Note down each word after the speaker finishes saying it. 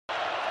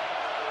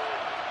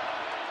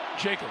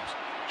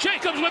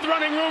Jacobs with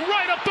running room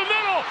right up the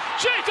middle.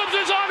 Jacobs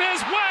is on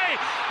his way.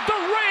 The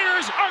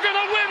Raiders are going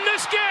to win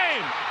this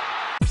game.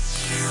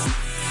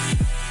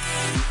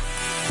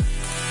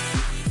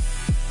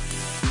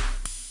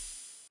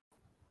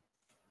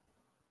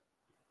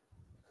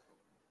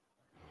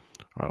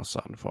 All right, I'll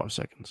start in 5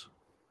 seconds.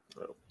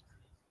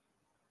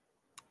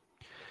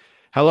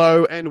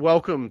 Hello and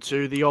welcome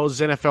to the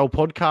Oz NFL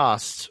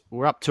podcast.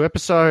 We're up to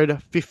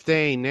episode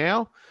 15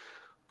 now,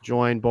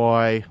 joined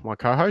by my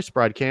co-host,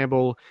 Brad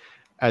Campbell,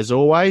 as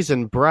always.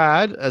 And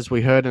Brad, as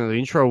we heard in the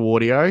intro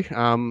audio,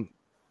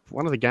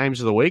 one of the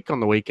games of the week on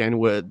the weekend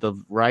were the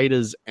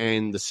Raiders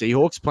and the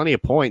Seahawks. Plenty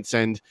of points,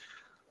 and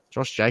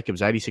Josh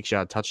Jacobs'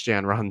 86-yard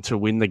touchdown run to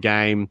win the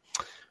game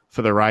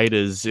for the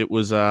Raiders. It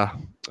was,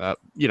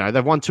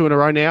 they've won 2 in a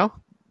row now.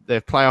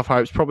 Their playoff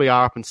hopes probably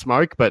are up in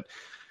smoke, but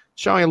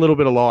showing a little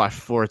bit of life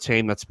for a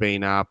team that's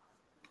been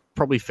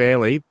probably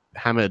fairly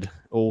hammered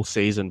all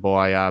season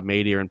by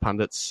media and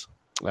pundits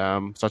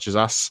such as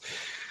us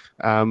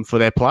for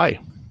their play.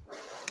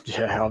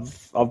 Yeah,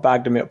 I've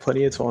bagged him out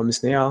plenty of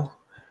times now.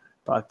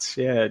 But,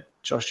 yeah,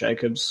 Josh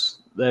Jacobs,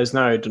 there's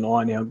no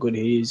denying how good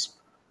he's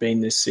been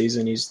this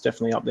season. He's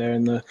definitely up there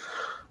in the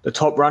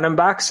top running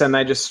backs, and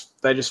they just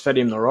fed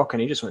him the rock,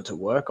 and he just went to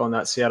work on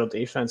that Seattle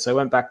defense. They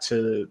went back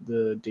to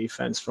the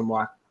defense from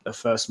like the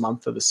first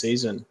month of the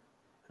season.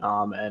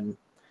 And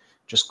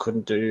just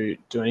couldn't do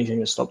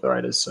anything to stop the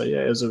Raiders. So, yeah,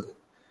 it was a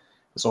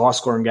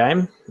high-scoring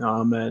game.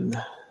 And,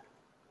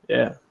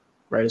 yeah,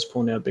 Raiders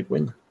pulling out a big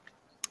win.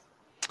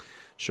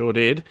 Sure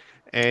did.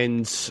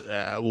 And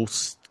we'll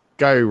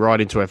go right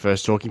into our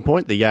first talking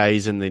point, the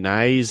yays and the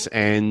nays.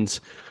 And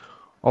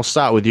I'll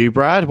start with you,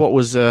 Brad. What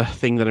was the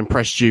thing that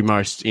impressed you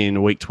most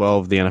in Week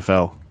 12 of the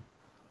NFL?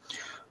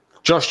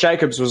 Josh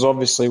Jacobs was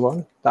obviously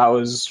one. That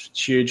was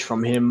huge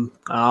from him.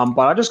 But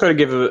I just got to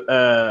give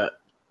a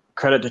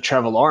credit to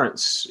Trevor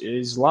Lawrence.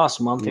 His last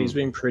month, he's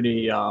been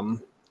pretty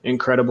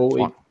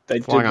incredible.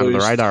 They flying did under the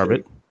radar a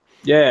bit.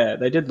 Yeah,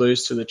 they did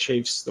lose to the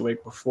Chiefs the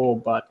week before,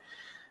 but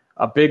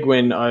a big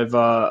win over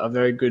a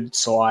very good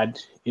side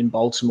in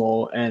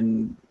Baltimore,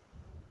 and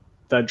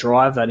the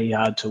drive that he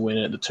had to win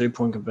it, the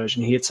 2-point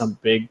conversion, he hit some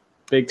big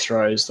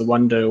throws. The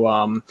one to,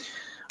 I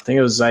think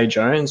it was Zay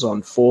Jones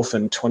on 4th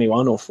and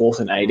 21 or 4th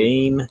and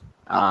 18,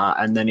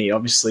 and then he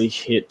obviously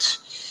hit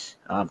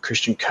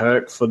Christian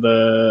Kirk for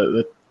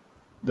the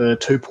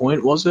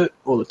 2-point, was it?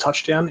 Or the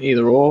touchdown,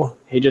 either or.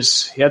 He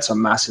had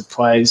some massive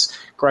plays,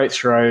 great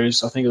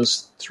throws. I think it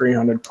was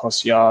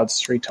 300-plus yards,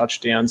 3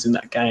 touchdowns in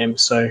that game.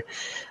 So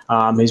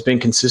he's been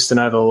consistent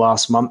over the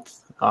last month.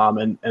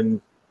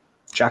 And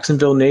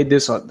Jacksonville need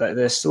this.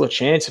 There's still a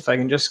chance if they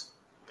can just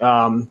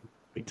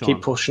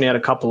keep pushing out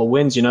a couple of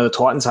wins. You know, the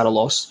Titans had a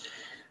loss.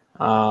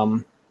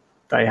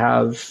 They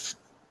have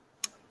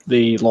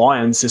the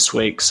Lions this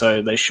week,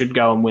 so they should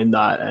go and win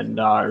that and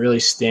really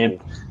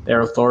stamp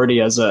their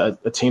authority as a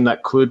team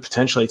that could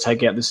potentially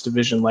take out this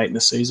division late in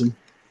the season.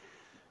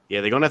 Yeah,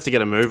 they're going to have to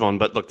get a move on,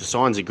 but look, the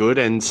signs are good,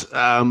 and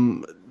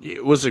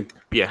it was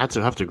have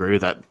to agree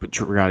with that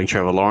regarding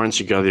Trevor Lawrence.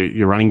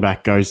 Your running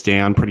back goes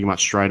down pretty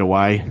much straight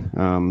away.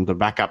 The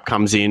backup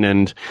comes in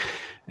and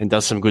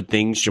does some good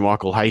things.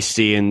 JaMychal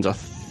Hasty, and I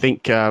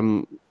think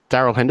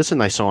Darrell Henderson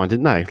they signed,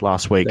 didn't they,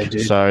 last week?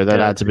 So that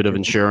adds a bit of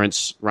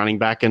insurance running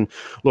back. And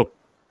look,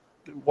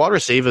 wide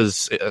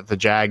receivers, the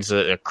Jags,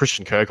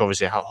 Christian Kirk,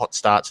 obviously a hot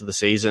start to the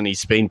season.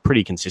 He's been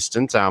pretty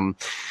consistent.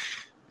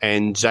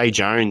 And Zay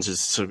Jones is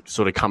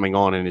sort of coming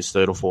on in his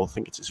 3rd or 4th, I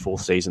think it's his 4th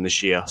season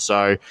this year.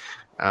 So,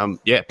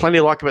 plenty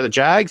to like about the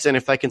Jags. And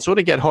if they can sort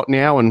of get hot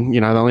now and,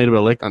 they'll need a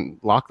bit of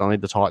luck, they'll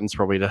need the Titans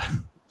probably to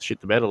shit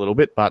the bed a little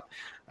bit. But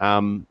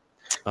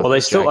they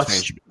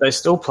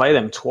still play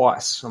them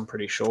twice, I'm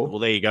pretty sure. Well,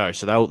 there you go.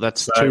 So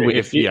that's 2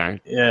 weeks.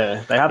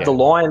 They have the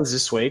Lions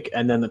this week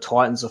and then the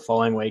Titans the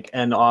following week.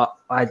 And I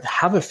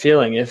have a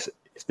feeling if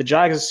the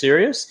Jags are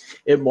serious,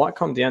 it might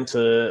come down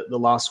to the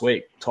last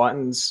week.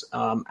 Titans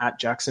at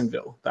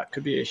Jacksonville. That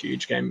could be a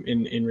huge game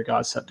in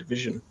regards to that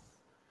division.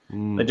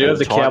 They do have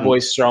the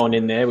Cowboys thrown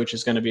in there, which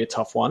is going to be a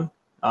tough one.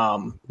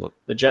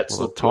 The Jets.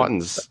 Well, the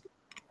Titans.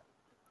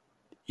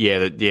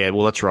 Good.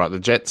 Well, that's right. The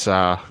Jets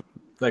are.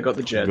 They got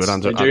the Jets.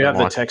 They do have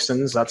the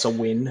Texans. That's a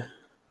win.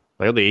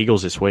 They got the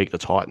Eagles this week, the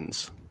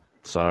Titans.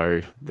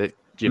 So,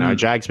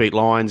 Jags beat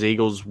Lions,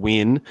 Eagles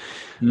win.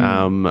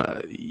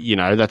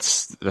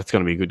 That's going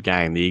to be a good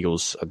game. The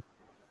Eagles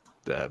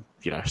are,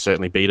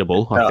 certainly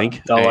beatable, I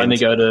think. They'll only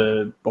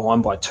go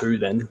behind by 2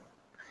 then.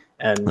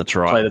 And that's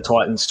right. Play the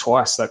Titans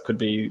twice. That could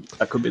be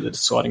the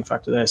deciding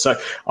factor there. So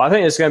I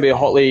think it's going to be a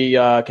hotly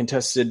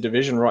contested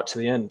division right to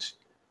the end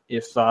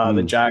if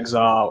the Jags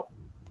are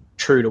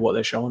true to what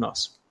they're showing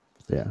us.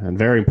 Yeah, and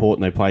very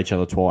important they play each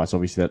other twice.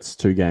 Obviously, that's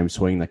 2-game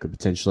swing that could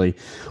potentially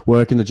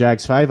work in the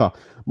Jags' favour.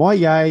 My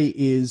yay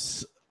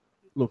is,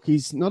 look,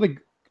 he's not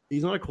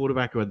a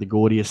quarterback who had the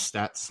gaudiest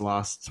stats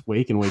last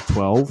week in Week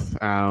 12.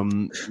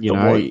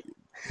 The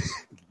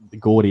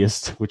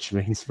gaudiest, which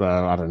means,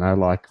 I don't know,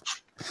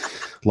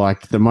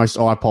 like the most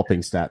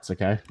eye-popping stats,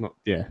 okay?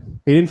 He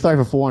didn't throw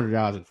for 400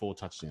 yards and 4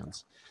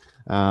 touchdowns.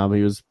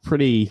 He was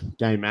pretty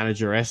game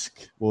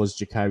manager-esque, was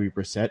Jacoby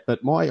Brissett. But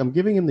I'm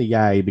giving him the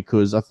yay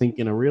because I think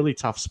in a really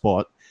tough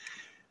spot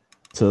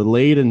to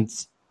lead and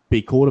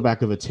be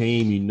quarterback of a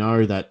team you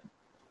know that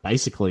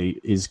basically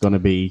is going to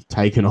be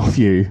taken off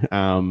you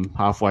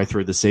halfway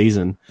through the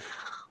season.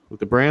 Look,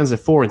 the Browns are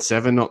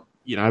 4-7,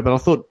 but I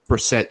thought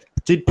Brissett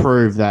did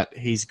prove that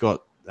he's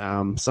got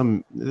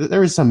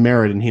there is some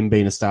merit in him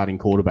being a starting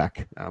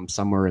quarterback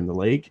somewhere in the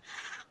league.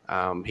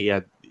 He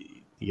had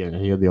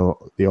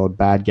the odd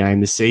bad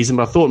game this season,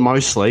 but I thought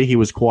mostly he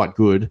was quite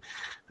good.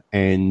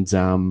 And,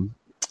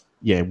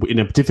 in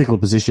a difficult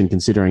position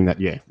considering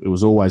that, it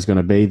was always going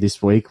to be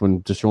this week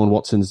when Deshaun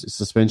Watson's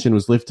suspension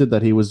was lifted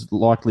that he was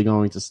likely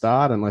going to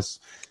start unless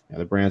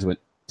the Browns went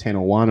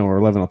 10-1 or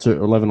 11-2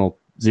 or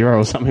 11-0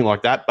 or something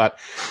like that. But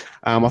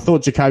I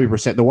thought Jacoby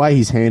Brissett, the way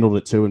he's handled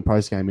it too in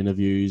post-game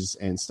interviews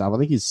and stuff, I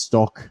think his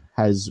stock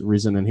has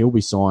risen and he'll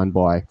be signed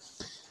by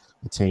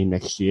the team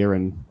next year,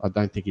 and I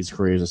don't think his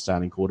career as a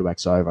starting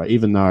quarterback's over,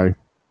 even though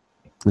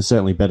there's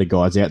certainly better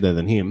guys out there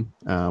than him.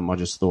 I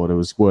just thought it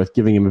was worth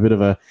giving him a bit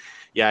of a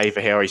yay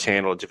for how he's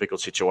handled a difficult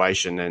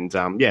situation. And,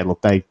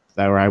 they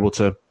were able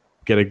to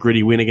get a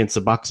gritty win against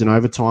the Bucks in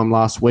overtime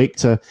last week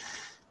to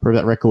prove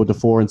that record to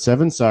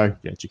 4-7. So,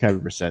 Jacoby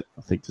Brissett,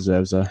 I think,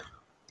 deserves a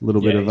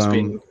little bit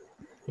of...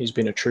 He's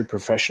been a true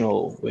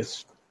professional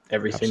with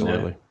everything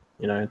absolutely.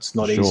 there. It's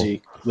not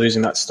easy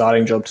losing that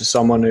starting job to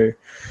someone who,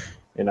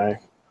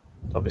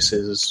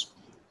 obviously there's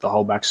the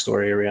whole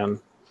backstory around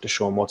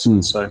Deshaun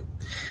Watson. So,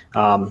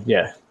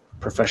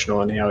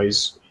 professional, and how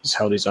he's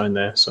held his own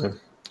there. So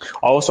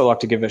I also like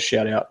to give a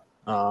shout out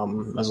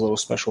as a little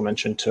special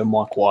mention to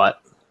Mike White.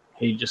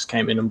 He just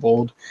came in and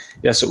balled.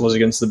 Yes, it was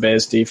against the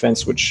Bears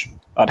defense, which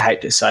I'd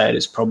hate to say it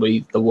is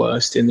probably the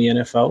worst in the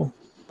NFL.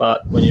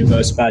 But when you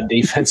verse bad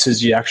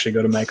defenses, you actually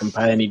got to make them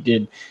pay, and he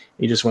did.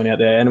 He just went out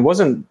there, and it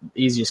wasn't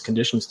the easiest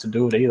conditions to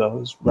do it either. It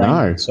was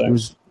raining.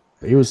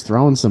 He was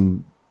throwing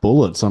some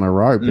bullets on a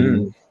rope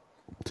in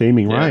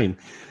teeming rain.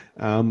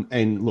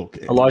 And look,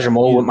 Elijah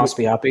Moore must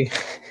be happy.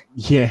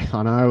 Yeah,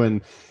 I know.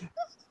 And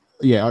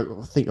I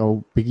think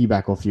I'll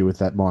piggyback off you with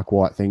that Mike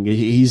White thing.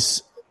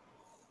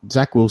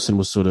 Zach Wilson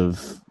was sort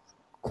of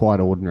quite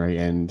ordinary,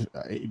 and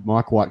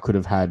Mike White could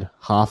have had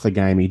half the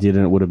game he did,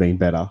 and it would have been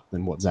better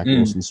than what Zach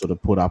Wilson sort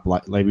of put up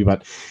lately.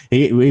 But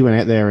he went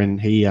out there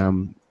and he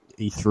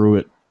threw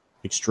it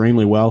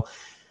extremely well.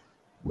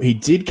 He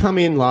did come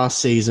in last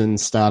season,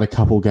 start a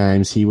couple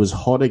games. He was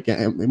hot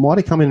again. It might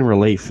have come in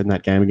relief in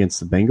that game against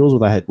the Bengals,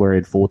 where he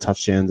had 4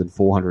 touchdowns and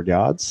 400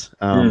 yards.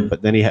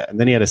 But then he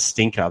had a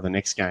stinker the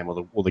next game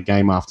or the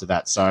game after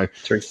that. So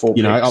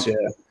 3-4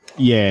 picks,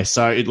 yeah.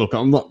 So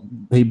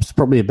he's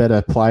probably a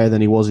better player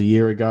than he was a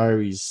year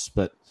ago.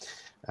 But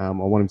I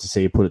want him to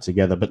see him put it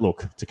together. But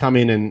look, to come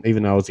in and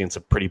even though it was against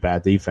a pretty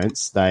bad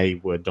defense,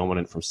 they were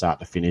dominant from start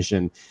to finish.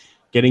 And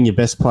getting your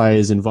best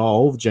players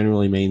involved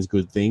generally means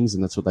good things,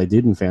 and that's what they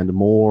did, and found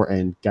Moore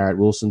and Garrett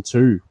Wilson,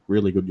 2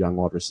 really good young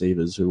wide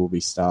receivers who will be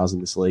stars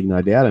in this league,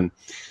 no doubt.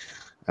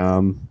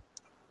 And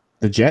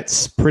the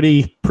Jets,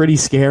 pretty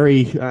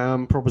scary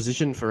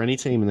proposition for any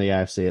team in the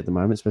AFC at the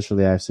moment,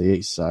 especially the AFC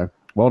East. So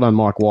well done,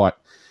 Mike White.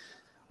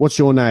 What's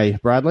your nay,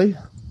 Bradley?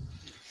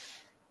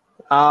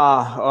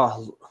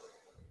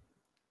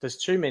 There's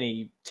too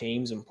many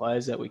teams and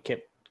players that we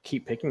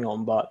keep picking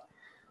on, but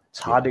it's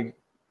hard to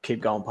keep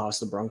going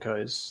past the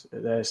Broncos.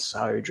 They're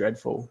so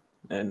dreadful.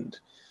 And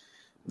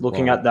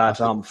looking at that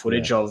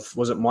footage of,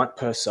 was it Mike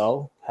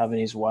Purcell having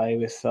his way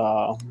with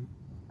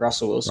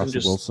Russell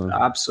Wilson,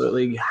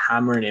 absolutely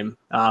hammering him.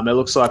 It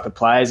looks like the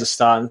players are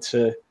starting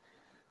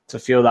to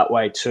feel that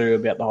way too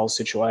about the whole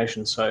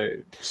situation. So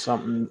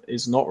something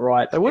is not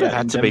right. They would have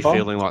had to be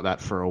feeling like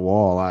that for a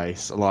while, eh?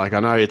 So, I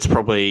know it's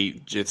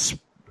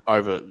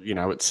over,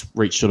 it's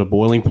reached sort of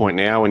boiling point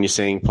now when you're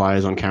seeing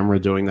players on camera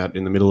doing that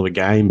in the middle of a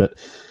game, but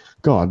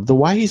God, the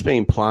way he's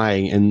been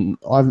playing, and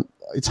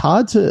it's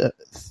hard to...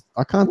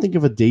 I can't think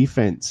of a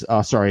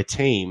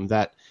team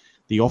that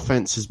the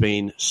offense has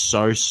been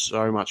so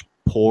much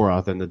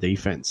poorer than the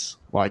defense.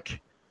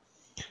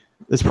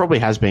 There probably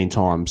has been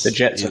times. The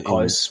Jets are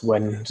close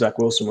when Zach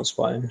Wilson was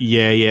playing.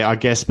 Yeah, I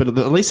guess. But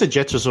at least the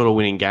Jets were sort of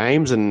winning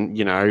games, and,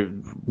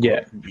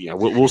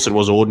 Wilson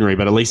was ordinary,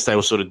 but at least they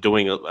were sort of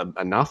doing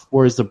enough.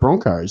 Whereas the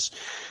Broncos,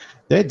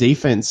 their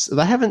defense,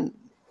 they haven't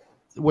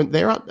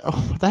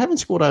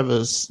scored over.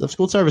 They've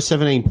scored over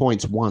 17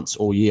 points once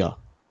all year,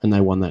 and they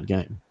won that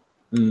game.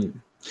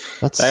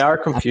 They are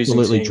confusing.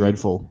 Absolutely team.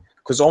 Dreadful.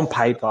 Because on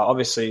paper,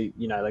 obviously,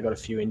 they got a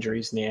few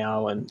injuries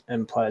now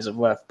and players have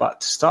left.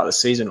 But to start the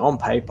season, on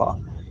paper,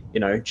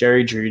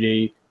 Jerry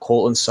Jeudy,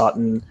 Cortland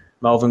Sutton,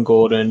 Melvin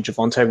Gordon,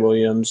 Javonte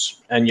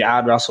Williams, and you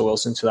add Russell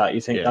Wilson to that,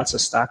 you think that's a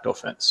stacked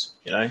offense.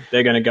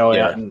 They're going to go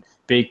out and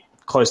be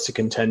close to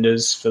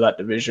contenders for that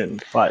division,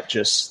 but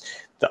just.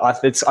 I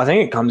think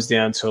it comes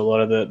down to a lot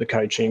of the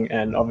coaching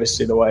and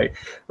obviously the way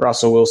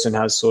Russell Wilson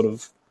has sort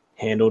of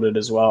handled it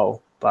as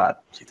well.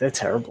 But they're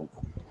terrible.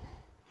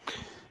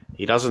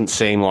 He doesn't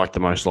seem like the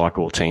most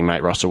likable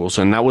teammate, Russell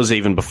Wilson. That was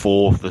even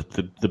before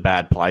the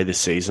bad play this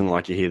season.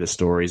 You hear the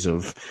stories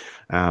of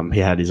he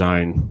had his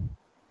own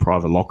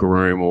private locker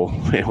room or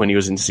when he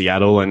was in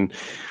Seattle, and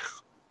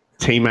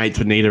teammates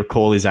would need to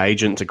call his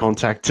agent to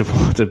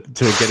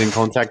get in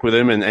contact with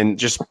him and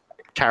just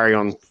carry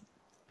on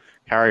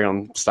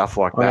stuff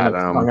like that.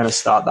 I'm going to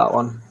start that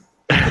one.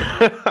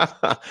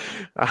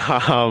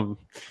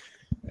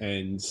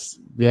 And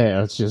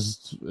yeah, it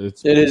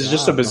is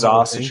just a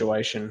bizarre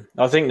situation.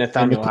 I think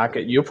Nathaniel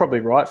Hackett, you're probably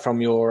right from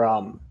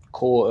your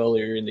call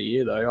earlier in the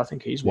year, though. I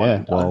think he's one.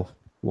 Yeah, well,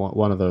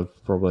 one of the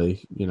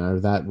probably,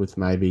 that with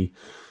maybe.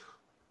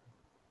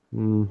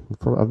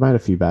 I've made a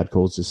few bad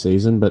calls this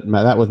season, but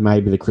that with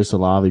maybe the Chris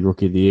Olave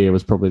Rookie of the Year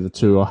was probably the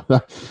two.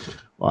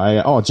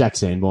 Jack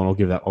Sanborn.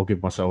 I'll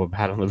give myself a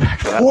pat on the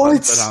back for that.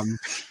 What?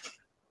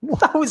 But,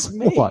 that was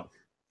me.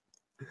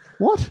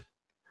 What?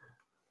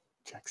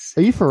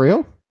 Are you for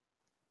real?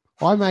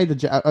 I made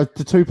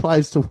the two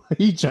players to. Are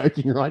you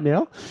joking right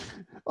now?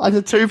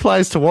 The two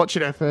players to watch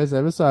in our first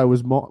episode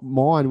was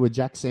mine were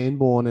Jack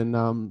Sanborn and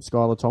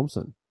Skylar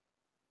Thompson.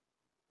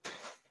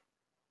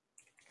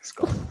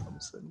 Skylar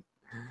Thompson.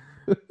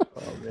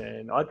 Oh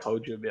man, I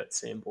told you about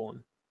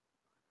Sanborn.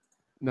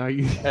 No,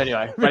 you.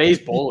 Anyway, but he's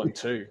balling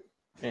too.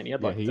 Man, he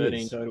had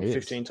 13 total,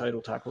 15 is.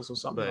 Total tackles or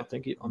something. But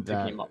I'm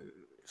picking him up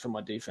for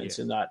my defense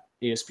in that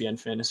ESPN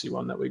fantasy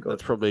one that we got.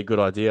 That's probably a good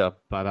idea,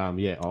 but I'm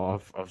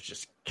not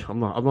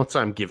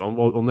saying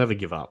I'll never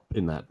give up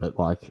in that, but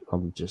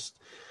I'm just.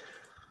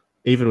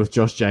 Even with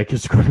Josh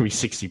Jacobs scoring me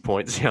 60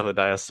 points the other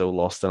day, I still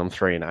lost, and I'm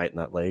 3-8 in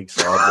that league.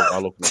 So I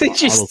look.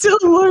 Did you still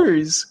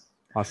lose?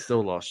 I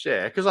still lost,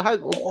 yeah, because I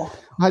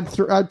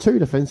had two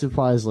defensive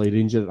players lead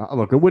injured.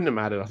 Look, it wouldn't have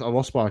mattered. I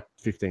lost by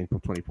 15 or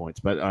 20 points,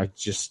 but I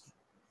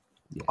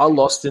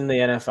lost in the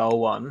NFL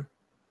one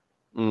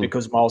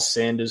because Miles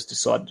Sanders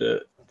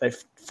they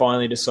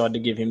finally decided to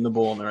give him the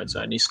ball in the red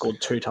zone. He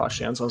scored 2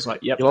 touchdowns. I was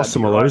like, yep. You lost to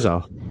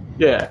Maloza.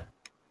 Yeah,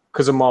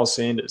 because of Miles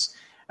Sanders.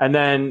 And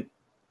then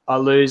I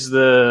lose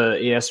the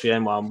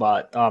ESPN one,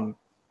 but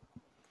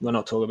we're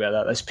not talking about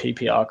that. That's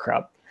PPR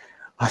crap.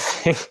 I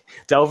think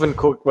Dalvin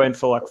Cook went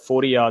for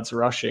 40 yards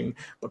rushing,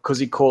 but because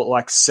he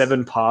caught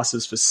 7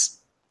 passes for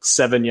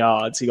 7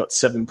 yards, he got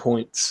 7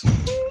 points.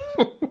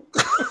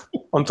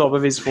 On top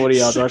of his 40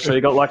 yards rushing, he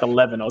got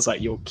 11. I was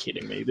like, you're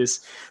kidding me. This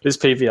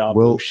PPR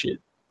bullshit.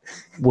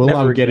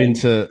 We'll get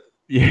into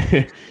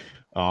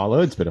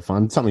it's a bit of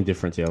fun. Something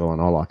different to the other one.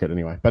 I like it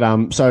anyway.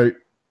 But so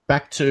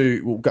back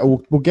to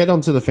we'll get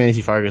onto the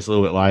fantasy focus a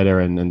little bit later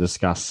and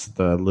discuss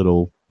the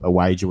little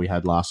wager we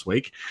had last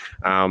week.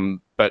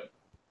 But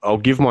I'll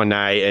give my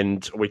nay,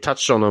 and we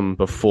touched on them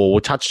before.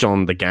 We touched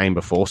on the game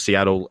before,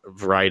 Seattle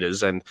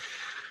Raiders and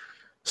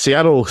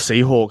Seattle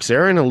Seahawks.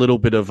 They're in a little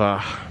bit of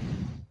a.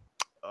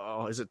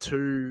 Is it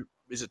too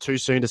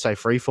soon to say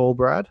free fall,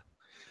 Brad?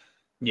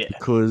 Yeah,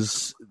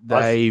 because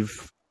I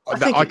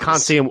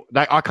can't see them.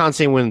 I can't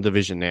see them win the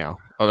division now.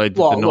 The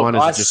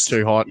Niners are just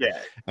too hot,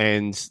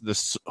 and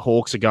the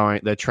Hawks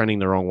they're trending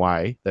the wrong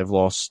way. They've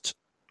lost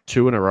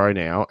 2 in a row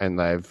now, and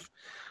I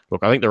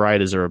think the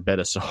Raiders are a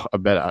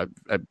better.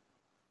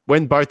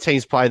 When both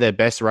teams play their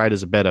best, the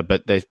Raiders are better,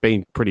 but they've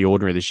been pretty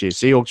ordinary this year.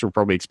 Seahawks were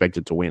probably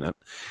expected to win it,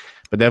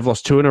 but they've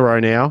lost 2 in a row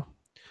now.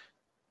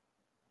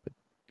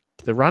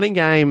 The running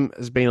game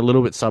has been a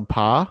little bit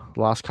subpar the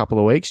last couple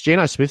of weeks.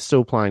 Geno Smith's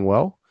still playing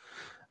well.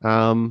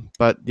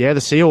 But yeah, the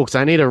Seahawks,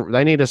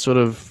 they need to sort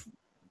of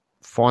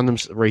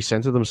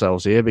recenter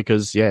themselves here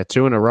because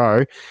 2 in a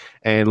row,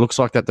 and it looks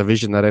like that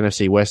division, that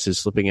NFC West, is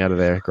slipping out of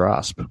their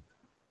grasp.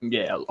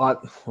 Yeah,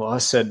 I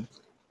said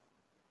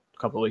a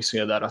couple of weeks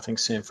ago that I think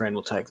San Fran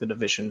will take the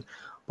division,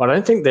 but I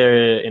don't think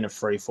they're in a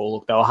free fall.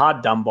 Look, they were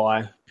hard done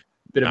by,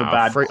 bit of a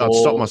bad call. I'd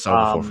stop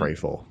myself before free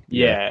fall.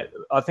 Yeah,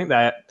 I think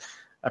that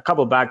a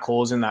couple of bad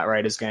calls in that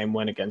Raiders game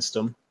went against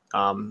them.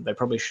 They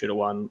probably should have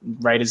won.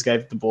 Raiders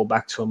gave the ball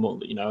back to them,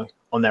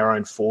 on their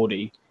own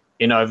 40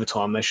 in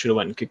overtime. They should have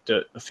went and kicked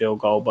a field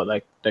goal,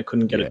 but they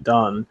couldn't get it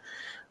done.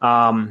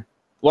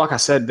 Like I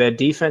said, their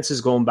defense has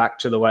gone back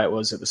to the way it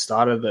was at the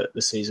start of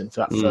the season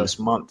for that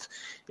first month.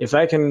 If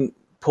they can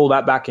pull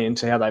that back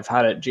into how they've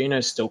had it,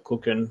 Geno's still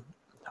cooking.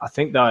 I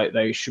think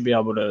they should be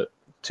able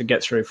to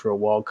get through for a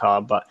wild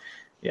card. But,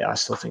 yeah, I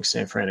still think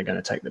San Fran are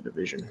going to take the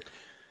division.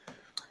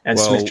 And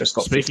Smith just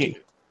got 50.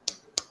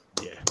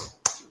 Yeah.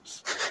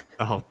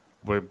 Oh,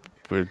 we're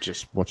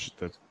just watching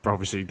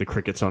obviously the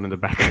cricket's on in the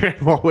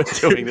background while we're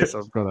doing this.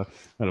 I've got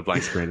a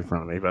blank screen in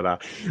front of me.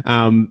 But the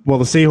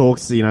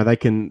Seahawks, they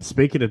can,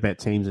 speaking about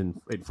teams in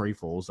free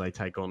falls, they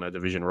take on a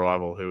division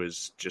rival who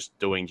is just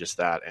doing just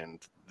that, and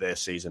their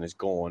season is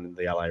gone,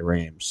 the LA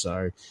Rams.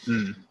 So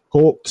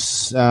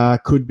Hawks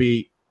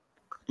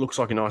looks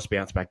like a nice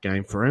bounce back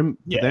game for them.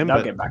 Yeah,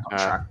 they'll get back on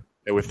track.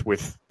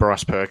 With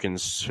Bryce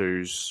Perkins,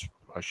 who's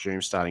I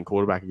assume starting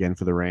quarterback again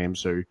for the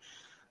Rams, who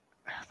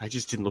they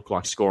just didn't look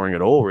like scoring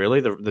at all, really.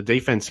 The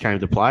defense came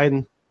to play,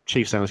 and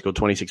Chiefs only scored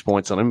 26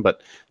 points on him,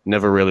 but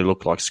never really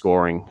looked like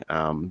scoring.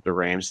 The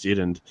Rams did,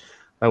 and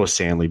they were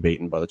soundly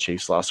beaten by the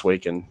Chiefs last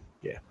week. And,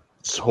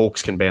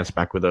 Hawks can bounce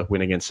back with a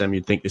win against them,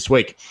 you'd think, this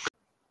week.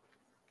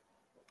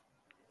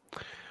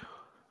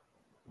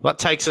 That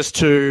takes us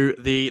to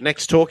the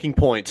next talking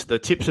point, the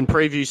tips and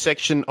preview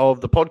section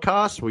of the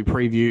podcast. We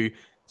preview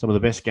some of the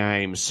best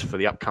games for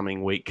the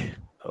upcoming week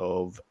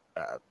of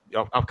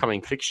upcoming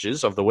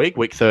fixtures of the week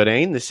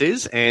 13 this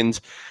is. And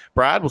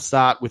Brad will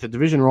start with a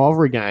division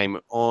rivalry game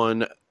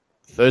on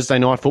Thursday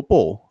Night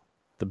Football.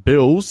 The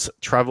Bills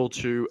travel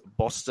to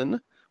Boston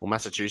or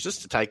Massachusetts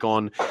to take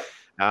on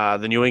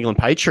the New England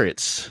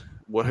Patriots.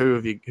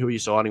 Who are you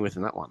siding with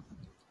in that one?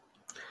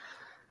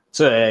 It's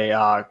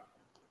going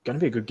to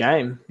be a good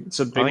game. It's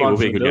a big one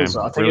for the Bills.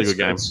 I think really it's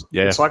good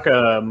game. It's like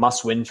a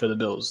must-win for the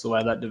Bills, the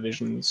way that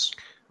division's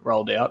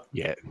rolled out.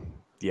 Yeah.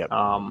 Yep.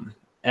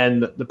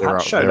 And the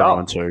Pats showed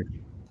up. Too.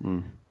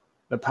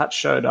 The Pats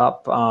showed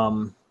up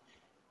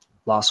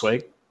last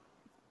week.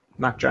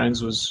 Mac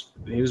Jones was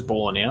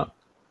balling out.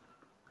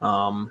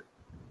 No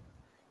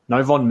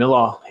Von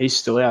Miller, he's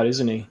still out,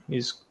 isn't he?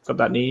 He's got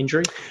that knee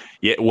injury.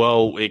 Yeah,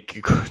 well,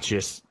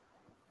 just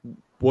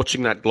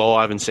watching that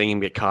live and seeing him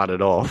get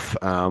carted off,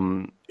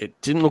 it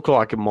didn't look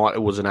like it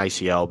was an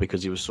ACL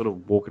because he was sort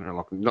of walking around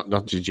like not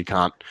that you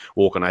can't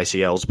walk on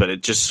ACLs, but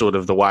it just sort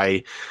of the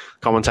way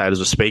commentators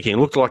were speaking, it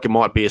looked like it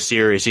might be a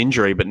serious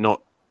injury, but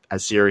not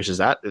as serious as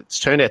that. It's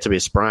turned out to be a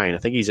sprain. I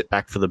think he's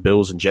back for the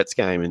Bills and Jets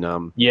game in I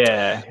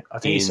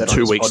think he said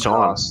 2 weeks'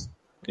 time.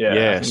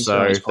 Yeah,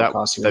 so they've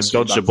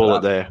dodged a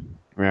bullet there.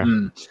 Yeah.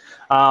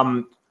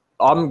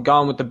 I'm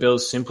going with the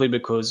Bills simply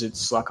because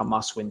it's like a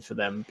must-win for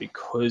them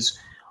because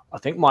I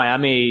think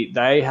Miami,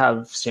 they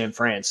have San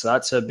Fran, so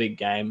that's a big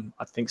game.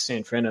 I think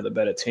San Fran are the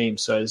better team,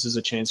 so this is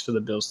a chance for the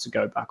Bills to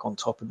go back on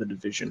top of the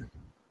division.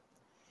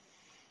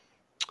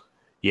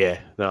 Yeah,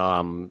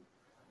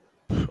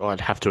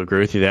 I'd have to agree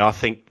with you there. I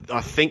think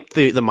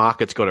the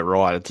market's got it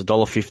right. It's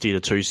 $1.50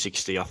 to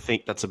 $2.60. I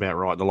think that's about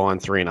right. The line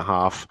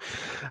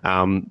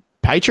 3.5.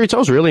 Patriots, I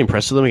was really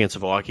impressed with them against the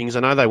Vikings. I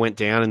know they went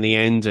down in the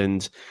end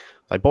and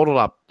they bottled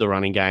up the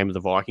running game of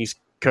the Vikings.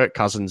 Kirk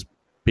Cousins'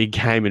 big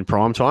game in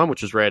prime time,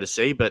 which was rare to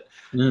see, but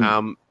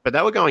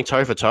they were going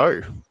toe for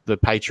toe. The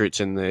Patriots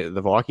and the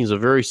Vikings, a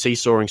very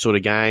seesawing sort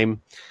of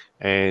game,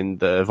 and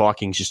the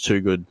Vikings just too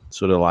good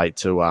sort of late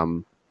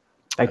to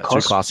They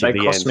cost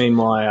me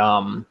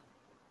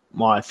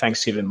my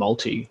Thanksgiving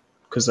multi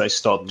because they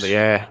stopped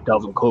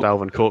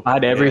Dalvin Cook. I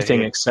had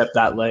everything except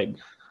that leg.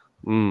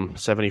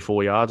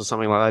 74 yards or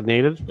something like that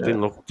needed.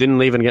 Yeah.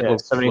 Didn't even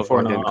get 74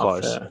 and a half,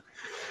 close.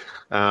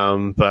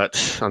 Yeah.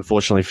 But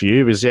unfortunately for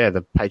you,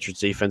 the Patriots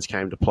defense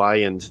came to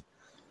play and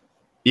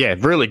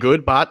really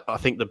good. But I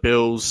think the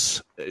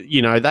Bills,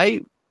 I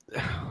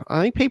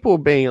think people are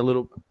being a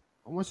little,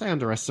 I won't say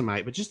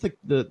underestimate, but just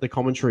the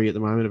commentary at the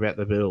moment about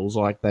the Bills,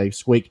 like they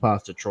squeaked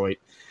past Detroit.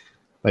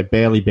 They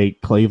barely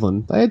beat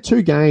Cleveland. They had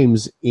 2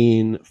 games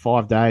in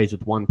 5 days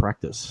with 1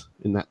 practice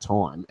in that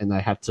time, and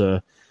they had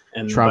to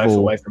travel both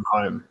away from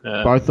home.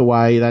 Both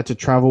away. They had to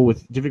travel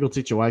with difficult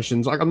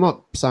situations. Like I'm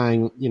not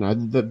saying,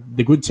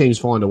 the good teams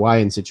find a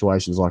way in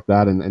situations like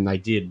that, and they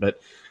did.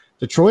 But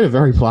Detroit are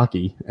very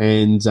plucky.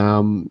 And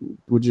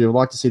would you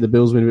like to see the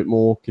Bills win a bit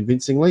more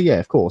convincingly? Yeah,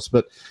 of course.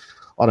 But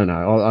I don't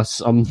know.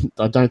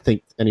 I don't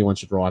think anyone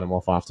should write them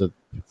off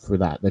for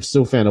that. They've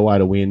still found a way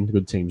to win.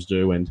 Good teams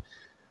do, and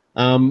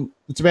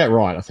it's about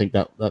right. I think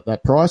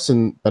that price,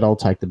 but I'll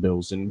take the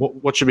Bills. And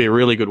what should be a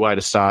really good way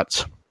to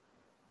start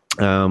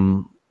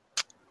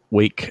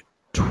week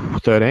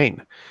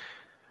 13.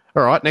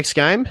 All right, next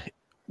game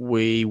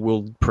we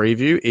will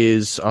preview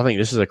is, I think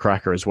this is a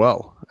cracker as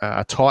well.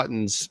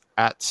 Titans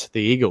at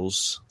the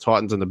Eagles.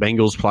 Titans and the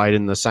Bengals played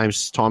in the same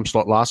time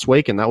slot last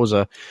week, and that was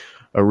a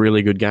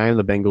really good game.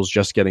 The Bengals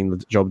just getting the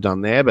job done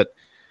there. But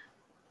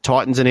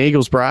Titans and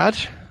Eagles, Brad,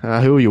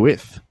 who are you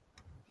with?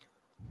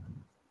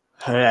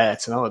 Yeah,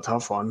 it's another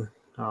tough one.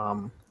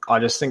 I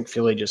just think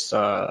Philly just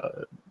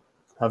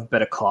have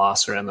better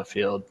class around the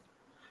field.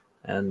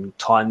 And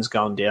Titans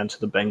going down to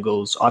the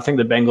Bengals. I think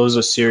the Bengals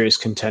are serious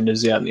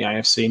contenders out in the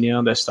AFC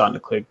now. They're starting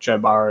to click. Joe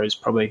Burrow is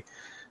probably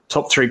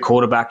top 3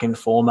 quarterback in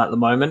form at the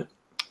moment.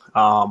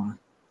 And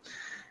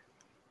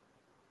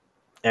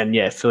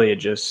Philly are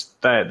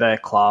just they're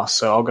class.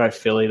 So I'll go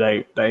Philly.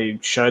 They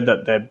showed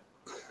that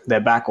they're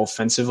back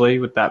offensively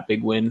with that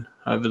big win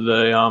over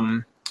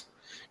the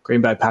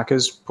Green Bay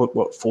Packers.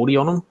 Put 40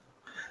 on them.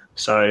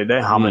 So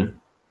they're humming.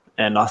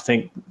 And I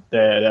think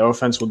their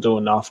offense will do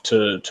enough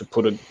to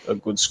put a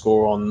good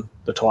score on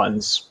the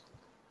Titans.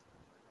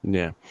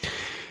 Yeah.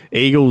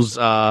 Eagles,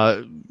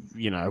 they're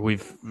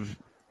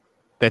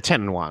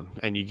 10-1,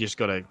 and you just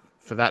got to,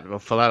 for that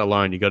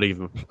alone, you got to give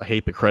them a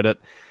heap of credit.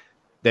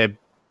 They're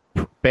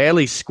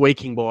barely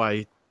squeaking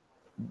by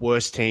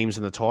worse teams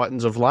than the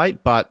Titans of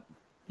late, but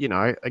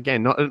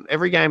again, not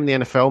every game in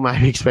the NFL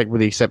maybe expect,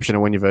 with the exception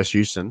of when you're versus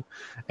Houston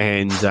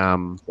and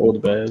or the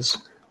Bears.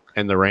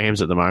 And the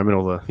Rams at the moment,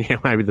 or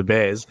maybe the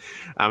Bears.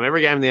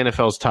 Every game in the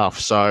NFL is tough,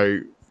 so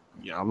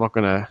I'm not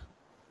going to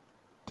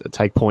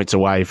take points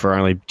away for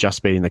only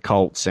just beating the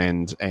Colts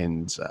and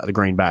the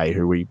Green Bay,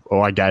 who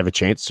I gave a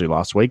chance to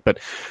last week. But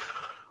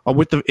I'm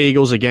with the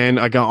Eagles again.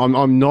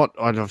 I'm not.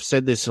 I've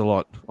said this a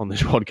lot on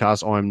this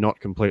podcast. I'm not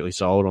completely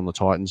sold on the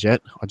Titans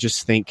yet. I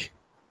just think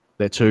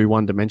they're too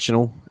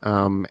one-dimensional,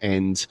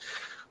 and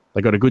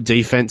they got a good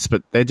defense,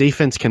 but their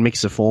defense can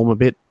mix the form a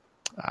bit.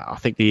 I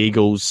think the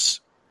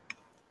Eagles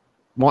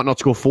might not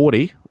score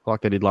 40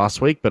 like they did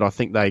last week, but I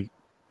think they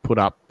put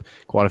up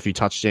quite a few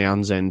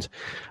touchdowns, and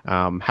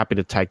happy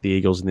to take the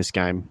Eagles in this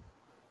game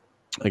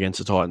against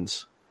the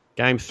Titans.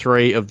 Game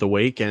 3 of the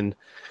week, and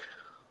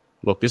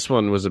look, this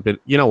one was a bit.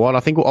 You know what?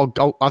 I think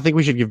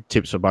we should give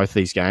tips for both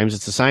these games.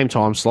 It's the same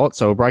time slot,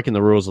 so we're breaking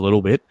the rules a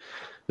little bit.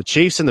 The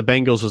Chiefs and the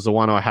Bengals was the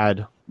one I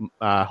had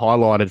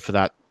highlighted for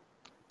that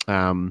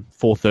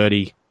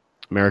 4:30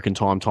 American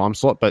time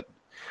slot, but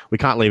we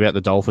can't leave out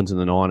the Dolphins and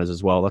the Niners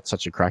as well. That's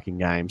such a cracking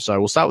game. So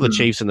we'll start with the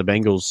Chiefs and the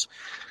Bengals.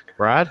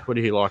 Brad, what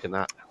do you like in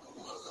that?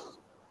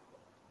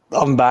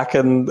 I'm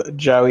backing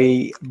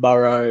Joey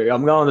Burrow.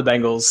 I'm going with the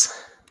Bengals.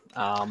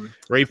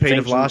 Repeat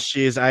of last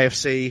year's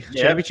AFC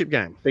Championship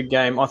game. Big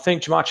game. I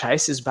think Jamar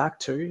Chase is back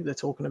too. They're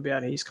talking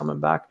about he's coming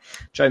back.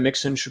 Joe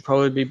Mixon should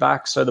probably be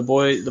back. So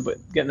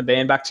getting the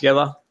band back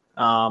together.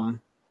 I'll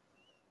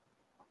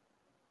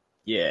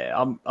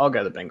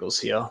go the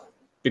Bengals here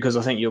because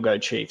I think you'll go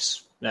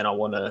Chiefs. And I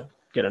want to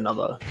get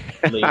another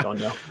lead on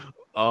you.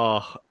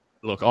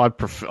 Look, I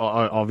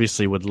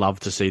obviously would love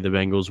to see the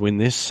Bengals win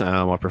this.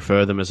 I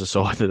prefer them as a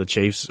side to the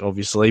Chiefs,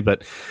 obviously,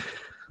 but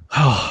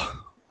I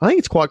think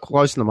it's quite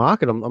close in the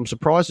market. I'm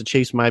surprised the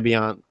Chiefs maybe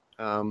aren't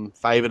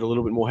favoured a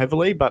little bit more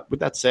heavily. But with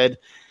that said,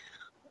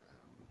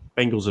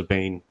 Bengals have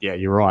been,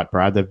 you're right,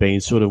 Brad. They've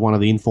been sort of one of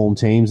the informed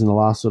teams in the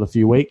last sort of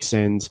few weeks,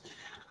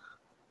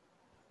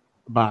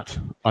 but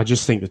I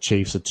just think the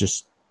Chiefs are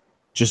just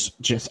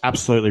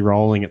absolutely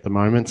rolling at the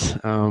moment.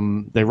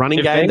 Their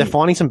running game, they're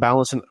finding some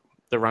balance in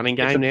the running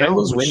game now. If the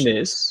Bengals win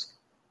this,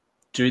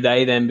 do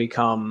they then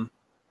become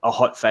a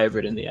hot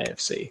favourite in the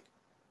AFC?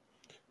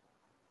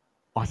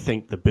 I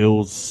think the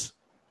Bills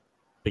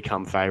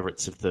become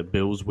favourites if the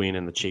Bills win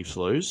and the Chiefs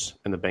lose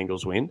and the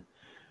Bengals win.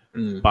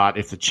 But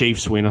if the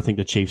Chiefs win, I think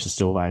the Chiefs are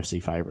still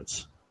AFC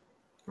favourites.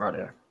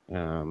 Right.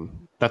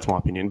 That's my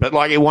opinion. But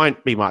it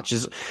won't be much.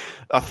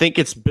 I think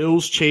it's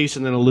Bills, Chiefs,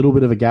 and then a little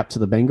bit of a gap to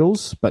the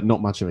Bengals, but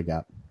not much of a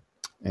gap.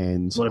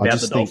 And what about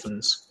the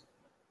Dolphins?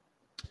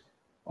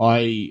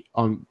 I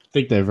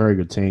think they're a very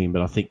good team,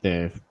 but I think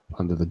they're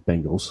under the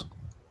Bengals.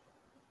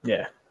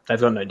 Yeah, they've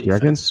got no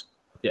defense.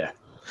 Yeah,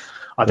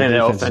 I think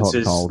their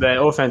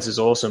offense is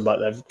awesome, but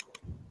they've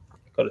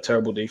got a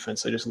terrible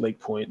defense. They just leak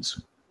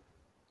points.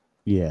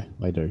 Yeah,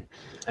 they do.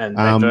 And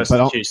they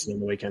versed Houston in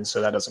the weekend,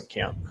 so that doesn't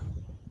count.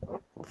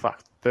 Well,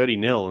 fuck,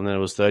 30-0, and then it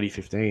was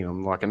 30-15.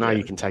 I'm like, I know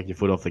you can take your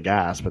foot off the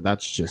gas, but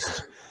that's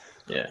just...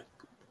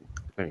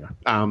 Anyway.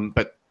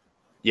 But,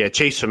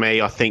 Chiefs for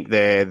me, I think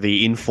they're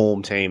the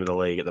informed team of the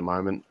league at the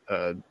moment.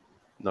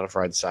 Not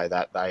afraid to say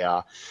that. They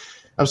are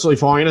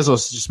absolutely fine. As I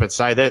was just about to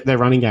say, their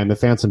running game, they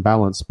found some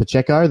balance.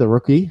 Pacheco, the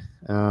rookie,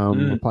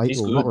 not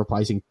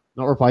replacing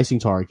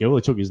Tyreek Hill.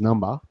 They took his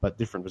number, but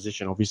different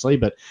position, obviously,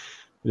 but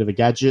bit of a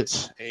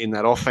gadget in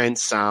that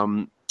offense.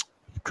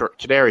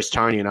 Kadarius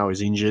Toney, I know,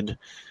 is injured,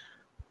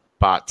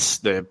 but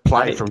the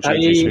play from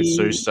Juju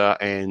Smith-Schuster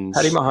and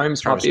Paddy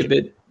Mahomes might be a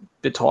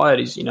bit tired.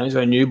 He's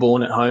got a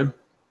newborn at home,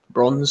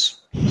 Bronze.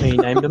 He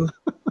named him.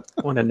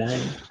 What a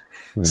name!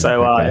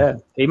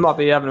 So he might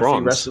be having a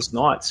few restless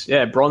nights.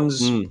 Yeah,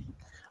 Bronze.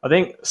 I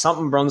think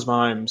something Bronze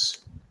Mahomes.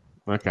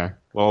 Okay.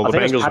 Well, the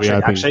Bengals will be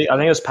hoping. Actually, I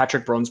think it was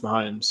Patrick Bronze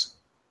Mahomes.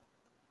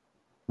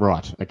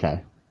 Right.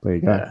 Okay. There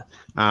you go.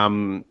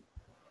 Yeah.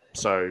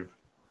 So,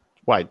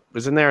 wait,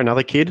 wasn't there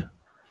another kid?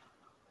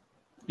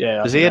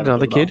 Yeah. Does he have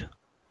another kid?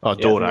 Oh,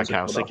 daughter. Okay,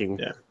 I was thinking.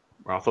 Yeah.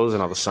 Well, I thought it was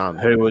another son.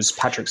 Who was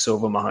Patrick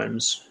Silver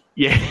Mahomes?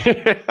 Yeah.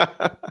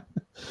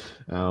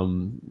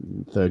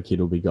 Third kid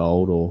will be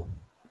gold or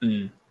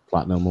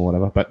platinum or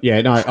whatever. But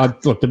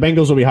look, the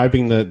Bengals will be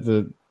hoping that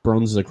the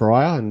bronze is a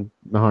crier and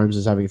Mahomes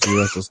is having a few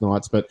restless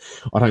nights, but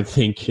I don't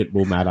think it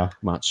will matter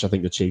much. I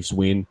think the Chiefs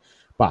win,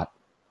 but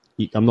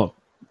it's not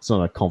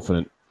a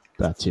confident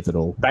tip at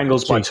all.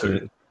 Bengals by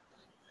 2.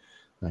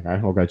 Okay,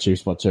 I'll go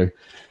Chiefs by 2.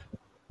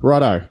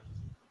 Righto.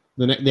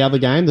 The other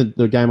game,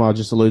 the game I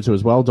just alluded to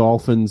as well,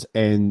 Dolphins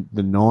and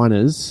the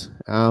Niners.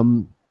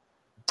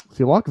 If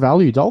you like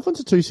value,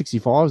 Dolphins at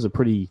 265 is a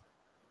pretty...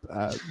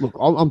 look,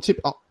 I've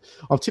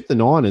tipped the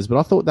Niners, but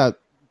I thought that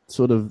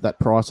that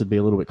price would be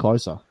a little bit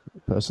closer,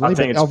 personally. I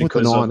think it's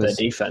because of their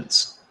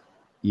defense.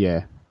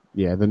 Yeah.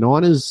 The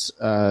Niners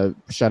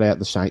shut out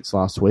the Saints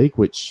last week,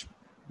 which,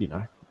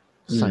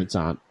 Saints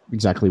aren't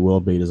exactly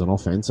world beaters on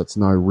offense. It's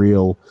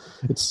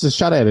to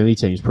shut out any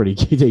team's pretty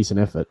decent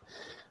effort.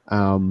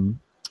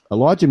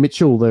 Elijah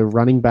Mitchell, the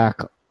running back,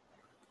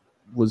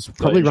 was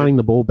probably running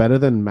the ball better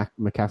than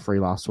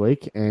McCaffrey last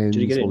week. And did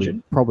he get injured?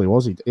 He probably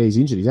was. He's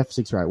injured. He's out for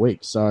 6 or 8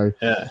 weeks. So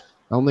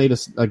they'll need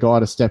a guy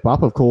to step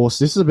up. Of course,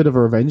 this is a bit of a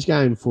revenge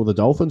game for the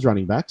Dolphins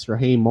running backs,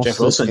 Raheem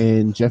Mostert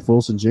and Jeff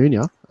Wilson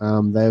Jr.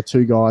 They're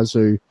 2 guys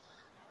who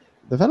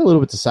they've had a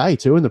little bit to say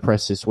too in the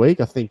press this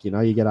week. I think,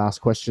 you get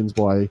asked questions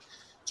by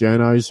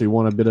journos who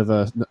want a bit of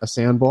a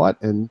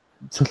soundbite, and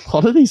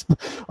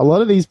a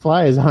lot of these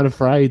players aren't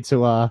afraid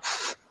to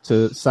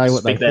say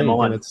what they think.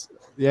 And it's,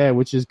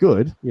 which is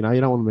good. You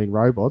don't want them being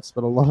robots,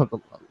 but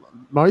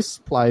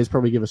most players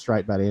probably give a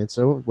straight bad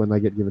answer when they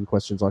get given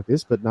questions like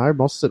this. But no,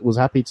 Mostert was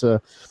happy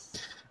to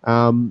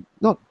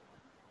not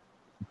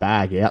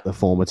bag out the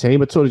former team,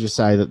 but sort of just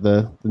say that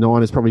the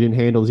Niners probably didn't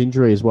handle his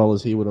injury as well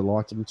as he would have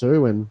liked him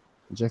to, and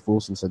Jeff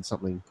Wilson said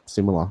something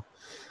similar.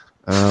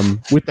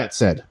 With that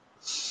said,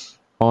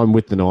 I'm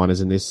with the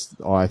Niners in this.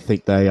 I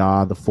think they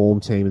are the form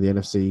team of the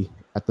NFC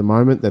at the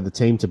moment. They're the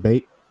team to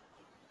beat.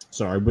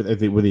 Sorry, with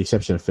the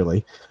exception of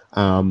Philly.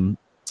 I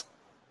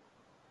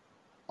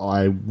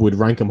would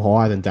rank them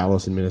higher than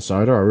Dallas and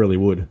Minnesota. I really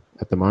would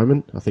at the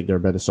moment. I think they're a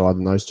better side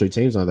than those two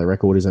teams. I know their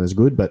record isn't as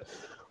good, but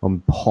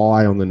I'm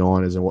high on the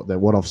Niners and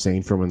what I've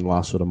seen from them in the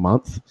last sort of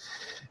month.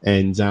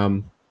 And,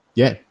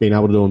 being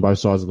able to do on both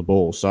sides of the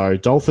ball. So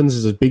Dolphins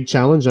is a big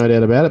challenge, no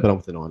doubt about it, but I'm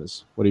with the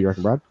Niners. What do you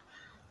reckon, Brad?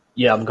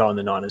 Yeah, I'm going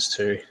the Niners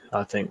too.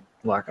 I think,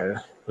 like I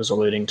was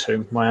alluding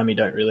to, Miami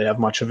don't really have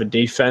much of a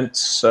defense.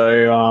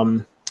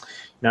 So,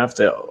 if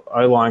the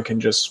O-line can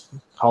just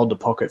hold the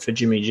pocket for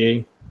Jimmy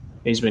G,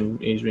 he's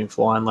been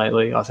flying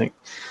lately. I think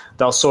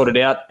they'll sort it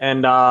out.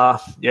 And, I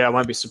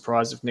won't be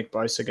surprised if Nick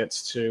Bosa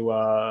gets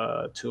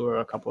to tour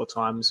a couple of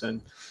times.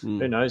 And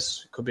who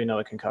knows, could be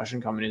another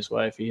concussion coming his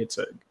way if he hits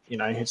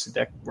the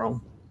deck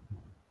wrong.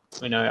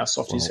 We know how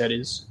soft his head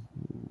is.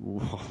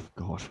 Oh,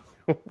 God.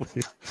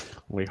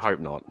 We hope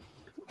not.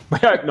 We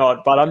hope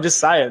not, but I'm just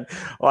saying,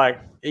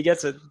 he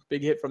gets a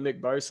big hit from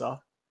Nick Bosa.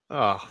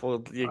 Oh,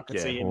 well, I can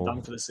see him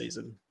done for the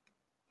season.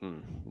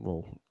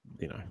 Well,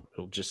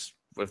 it'll just...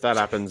 If that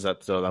happens,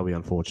 that'll be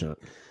unfortunate.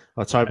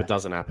 Let's hope it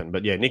doesn't happen.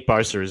 But yeah, Nick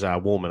Bosa is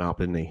warming up,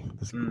 isn't he?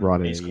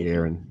 Right in the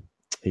year, and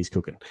he's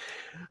cooking.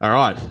 All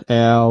right,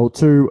 our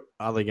two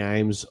other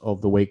games of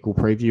the week we'll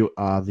preview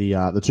are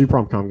the two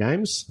primetime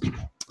games.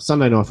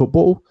 Sunday Night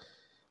Football,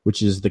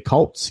 which is the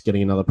Colts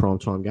getting another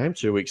primetime game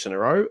 2 weeks in a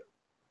row,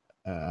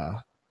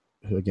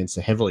 who against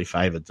the heavily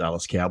favoured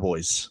Dallas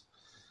Cowboys.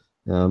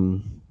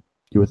 You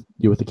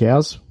with the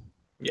Cows?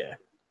 Yeah,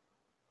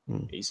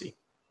 easy.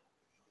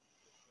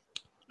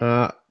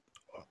 The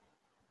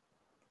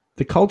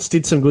Colts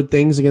did some good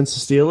things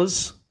against the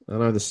Steelers. I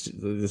know the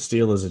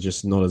Steelers are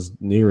just not as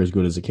near as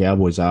good as the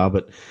Cowboys are,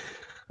 but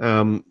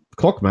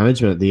clock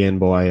management at the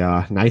end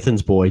by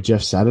Nathan's boy,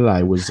 Jeff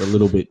Saturday, was a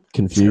little bit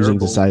confusing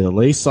to say the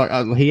least.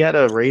 He had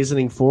a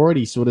reasoning for it.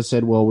 He sort of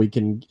said,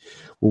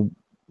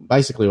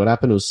 basically what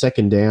happened was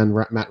second down,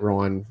 Matt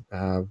Ryan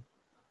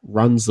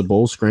runs the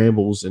ball,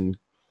 scrambles, and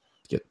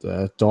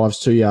dives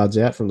 2 yards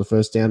out from the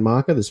first down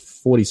marker. There's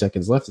 40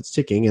 seconds left. It's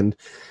ticking, and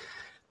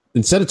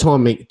instead of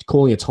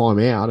calling a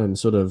timeout and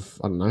sort of,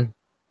 I don't know,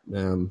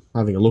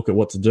 having a look at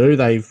what to do,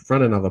 they've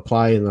run another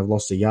play and they've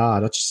lost a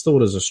yard. I just thought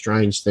it was a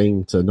strange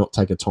thing to not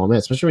take a timeout,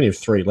 especially when you have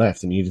 3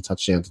 left and you need a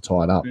touchdown to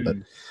tie it up. But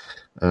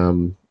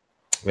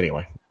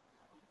anyway,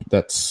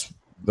 that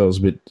was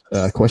a bit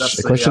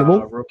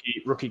questionable.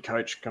 Rookie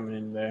coach coming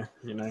in there,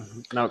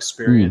 no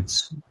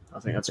experience. I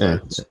think that's where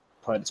it's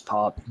played its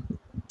part.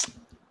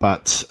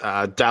 But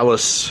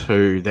Dallas,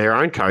 who their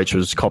own coach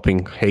was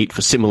copping heat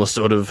for similar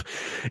sort of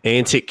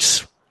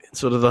antics,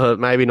 sort of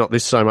maybe not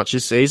this so much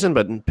this season,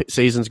 but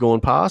seasons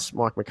gone past,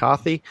 Mike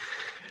McCarthy,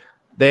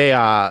 they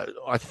are,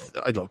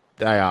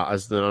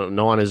 as the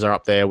Niners are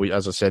up there,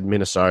 as I said,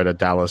 Minnesota,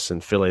 Dallas,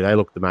 and Philly, they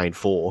look the main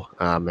four.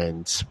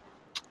 And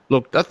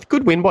look, a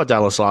good win by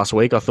Dallas last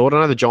week, I thought. I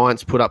know the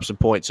Giants put up some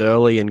points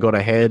early and got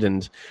ahead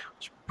and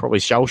probably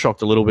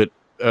shell-shocked a little bit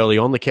early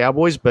on the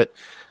Cowboys, but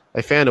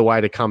they found a way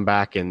to come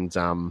back, and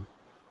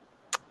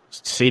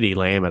CeeDee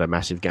Lamb had a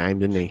massive game,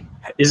 didn't he?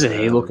 Isn't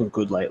he looking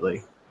good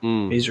lately?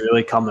 He's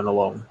really coming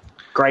along.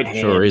 Great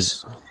hands. Sure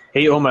is.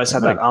 He almost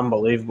had that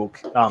unbelievable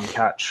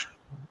catch.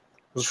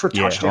 It was for a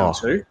touchdown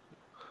too.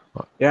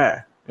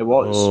 Yeah, it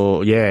was.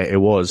 Oh, yeah, it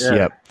was. Yeah.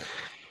 Yep.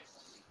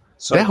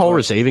 So their whole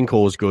receiving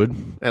core is good.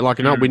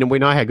 And we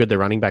know how good their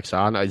running backs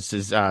are.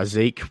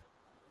 Zeke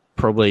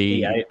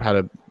probably had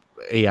a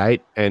E8,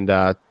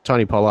 and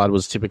Tony Pollard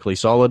was typically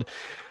solid.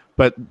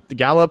 But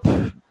Gallup,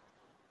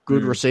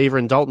 good receiver,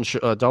 and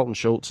Dalton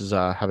Schultz is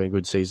having a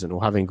good season,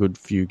 or having a good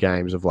few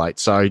games of late.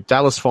 So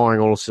Dallas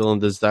firing all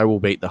cylinders. They will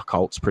beat the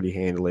Colts pretty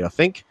handily, I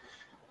think.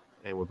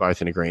 And we're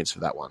both in agreement for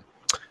that one.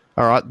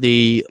 All right,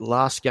 the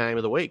last game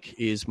of the week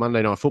is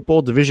Monday Night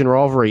Football, division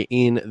rivalry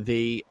in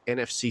the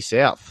NFC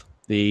South.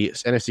 The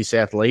NFC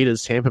South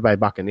leaders, Tampa Bay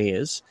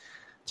Buccaneers,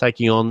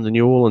 taking on the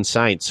New Orleans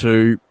Saints,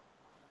 who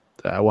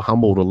were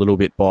humbled a little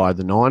bit by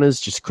the Niners,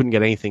 just couldn't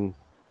get anything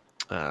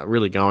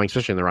really going,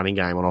 especially in the running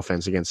game on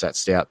offense against that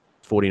stout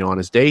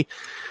 49ers D.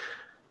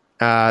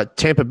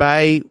 Tampa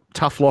Bay,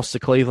 tough loss to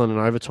Cleveland in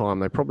overtime.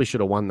 They probably should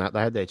have won that.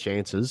 They had their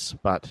chances,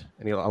 but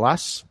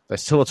alas, they're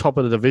still atop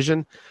of the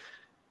division.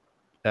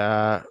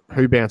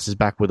 Who bounces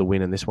back with a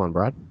win in this one,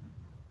 Brad?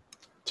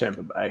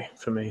 Tampa Bay,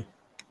 for me.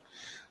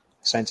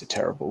 Saints are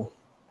terrible.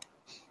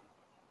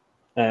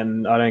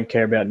 And I don't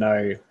care about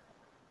no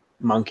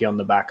monkey on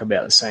the back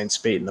about the Saints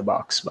beating the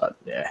Bucs, but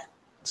yeah,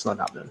 it's not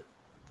happening.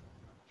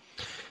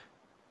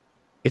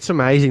 It's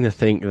amazing to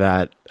think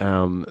that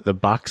the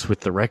Bucs,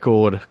 with the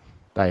record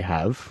they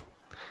have,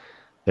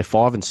 they're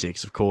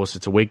 5-6. Of course,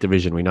 it's a weak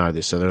division. We know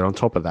this, so they're on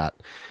top of that.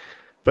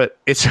 But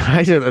it's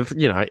amazing,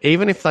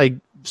 even if they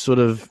sort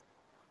of,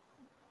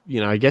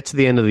 get to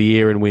the end of the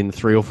year and win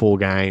 3 or 4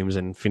 games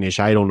and finish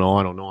 8 or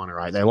 9 or 9 or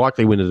 8, they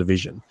likely win a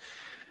division.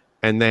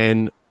 and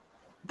then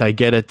they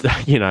get it.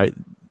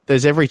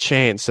 There's every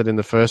chance that in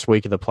the first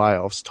week of the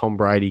playoffs, Tom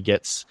Brady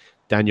gets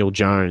Daniel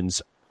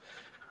Jones.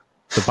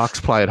 The Bucks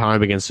play at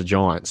home against the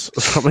Giants,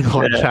 or something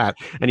like that.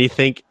 And you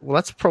think, well,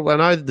 that's probably. I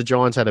know that the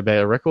Giants had a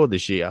better record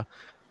this year,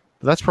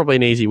 but that's probably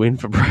an easy win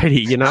for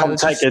Brady. I'm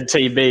taking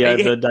TB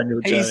over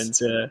Daniel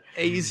Jones. Yeah,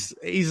 he's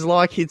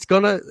like it's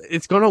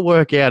gonna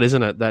work out,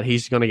 isn't it? That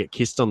he's gonna get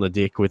kissed on the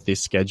dick with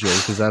this schedule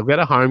because they'll get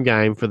a home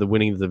game for the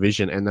winning of the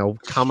division, and they'll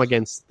come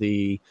against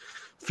the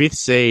 5th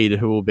seed,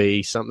 who will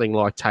be something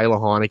like Taylor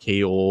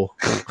Heineke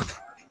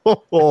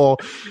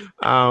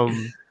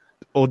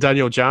or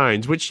Daniel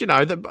Jones, which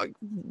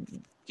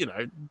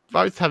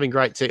both having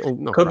great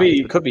could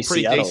be pretty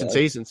Seattle, decent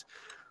seasons.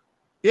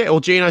 Yeah, or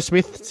Geno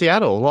Smith,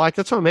 Seattle. Like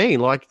that's what I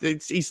mean. Like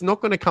he's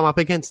not going to come up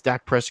against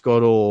Dak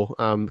Prescott or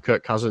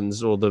Kirk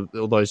Cousins or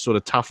those sort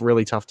of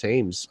really tough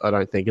teams. I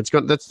don't think that's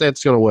going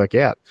to work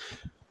out.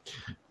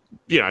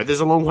 There's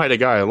a long way to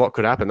go. A lot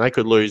could happen. They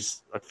could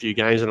lose a few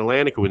games, and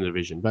Atlanta could win the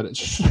division. But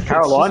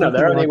Carolina,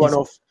 they're only one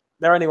off.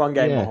 They're only one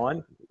game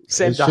behind.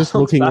 Sam just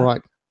looking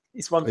like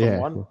he's 1 from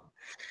 1.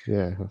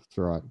 Yeah, that's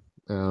right.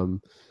 I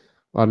don't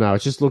know.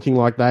 It's just looking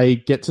like they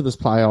get to this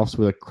playoffs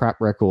with a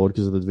crap record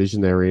because of the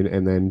division they're in,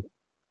 and then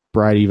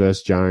Brady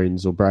versus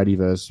Jones or Brady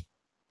versus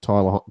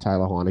Taylor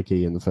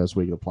Heineke in the first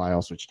week of the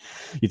playoffs, which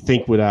you'd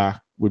think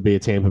would be a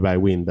Tampa Bay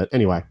win. But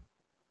anyway,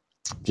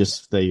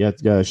 just there you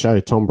go. Show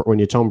when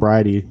you're Tom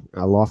Brady,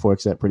 life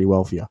works out pretty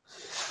well for you.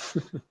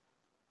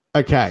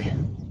 Okay,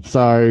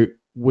 so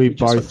we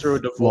both went through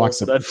a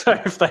divorce. I don't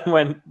know if they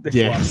went.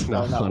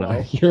 I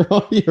know. You're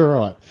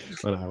right.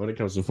 I know when it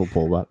comes to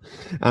football, but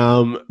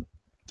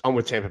I'm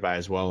with Tampa Bay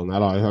as well. And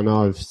that I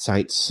know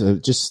Saints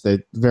they're a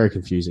very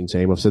confusing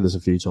team. I've said this a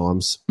few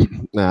times.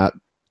 Thought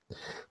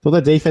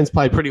their defense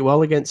played pretty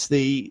well against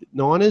the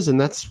Niners, and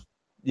that's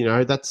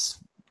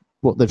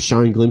what they've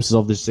shown glimpses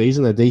of this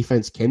season. Their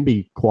defense can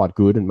be quite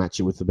good and match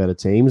it with the better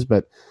teams,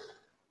 but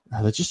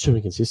they're just too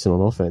inconsistent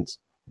on offense.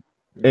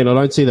 And I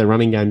don't see their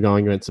running game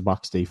going against the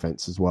Bucks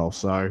defense as well.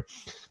 So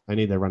they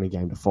need their running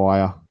game to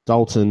fire.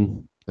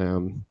 Dalton,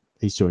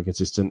 he's too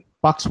inconsistent.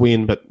 Bucks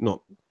win, but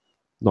not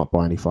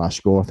by any flash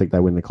score. I think they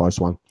win the close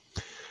one.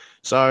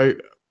 So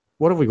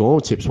what have we gone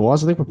with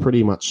tips-wise? I think we're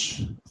pretty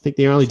much... I think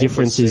the only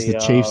difference is the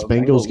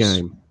Chiefs-Bengals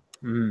game.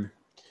 Mm.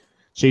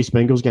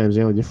 Chiefs-Bengals game is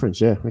the only difference,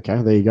 yeah.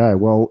 Okay, there you go.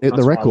 Well,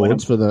 the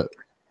records for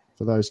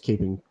those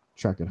keeping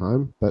track at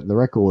home, but the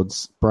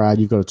records, Brad,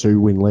 you've got a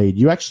 2-win lead.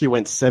 You actually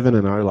went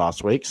 7-0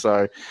 last week,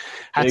 so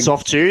hats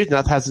off to you.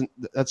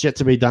 That's yet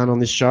to be done on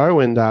this show,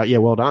 and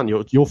well done.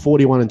 You're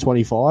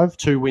 41-25,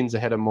 2 wins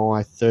ahead of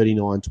my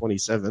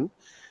 39-27.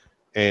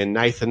 And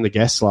Nathan, the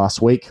guest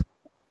last week,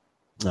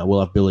 we'll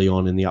have Billy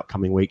on in the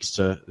upcoming weeks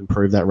to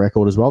improve that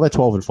record as well. They're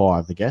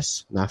 12-5, the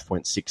guests. Naf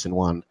went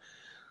 6-1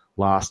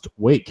 last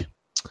week.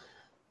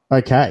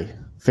 Okay,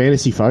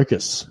 fantasy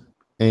focus.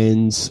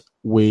 And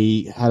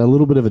we had a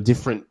little bit of a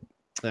different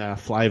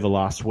flavour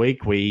last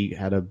week. We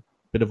had a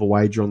bit of a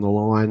wager on the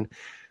line.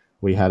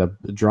 We had a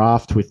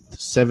draft with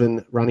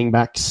 7 running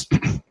backs.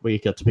 We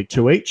got to pick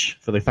 2 each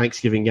for the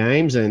Thanksgiving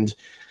games. And,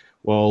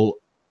 well,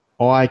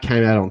 I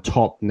came out on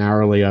top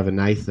narrowly over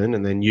Nathan,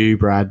 and then you,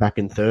 Brad, back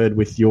in third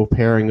with your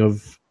pairing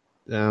of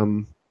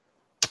unbelievable.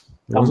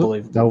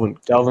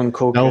 Dalvin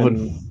Cook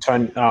and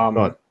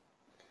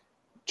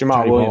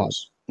Jamal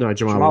Williams.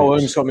 Jamal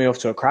Williams got me off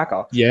to a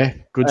cracker. Yeah,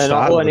 good and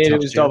start. All I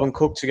needed was Dalvin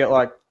Cook to get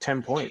like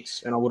 10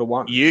 points, and I would have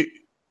won.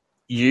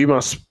 You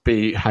must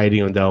be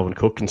hating on Dalvin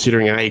Cook,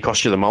 considering A, he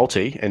cost you the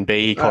multi, and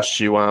B, he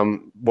cost you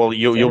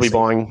you'll be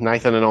buying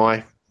Nathan and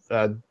I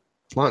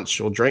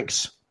lunch or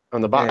drinks on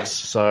the Bucks. Yeah.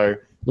 So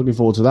looking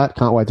forward to that.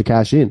 Can't wait to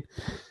cash in.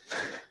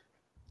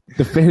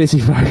 The fantasy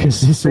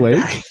focus this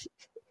week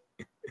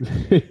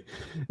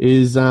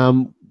is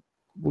we'll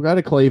go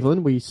to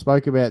Cleveland. We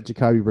spoke about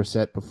Jacoby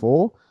Brissett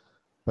before,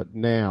 but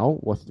now,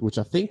 which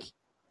I think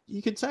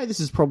you could say this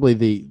is probably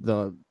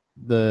the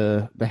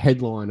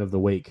headline of the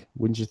week,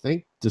 wouldn't you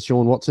think?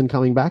 Deshaun Watson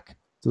coming back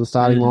to the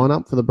starting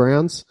lineup for the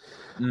Browns.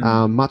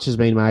 Much has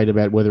been made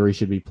about whether he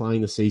should be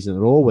playing the season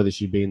at all, whether he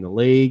should be in the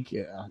league.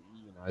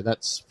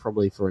 That's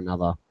probably for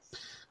another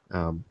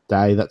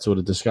day, that sort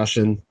of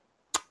discussion.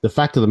 The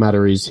fact of the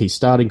matter is he's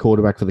starting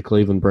quarterback for the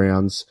Cleveland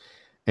Browns,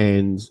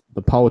 and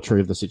the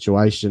poetry of the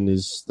situation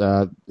is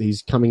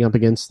he's coming up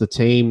against the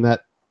team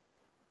that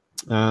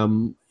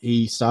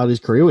he started his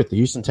career with, the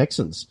Houston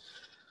Texans.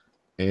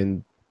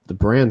 And the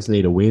Browns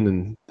need a win,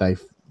 and they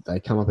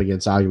come up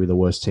against arguably the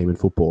worst team in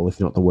football, if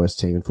not the worst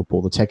team in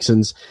football, the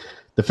Texans.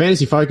 The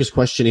fantasy focus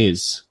question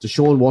is,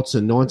 Deshaun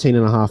Watson,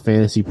 19.5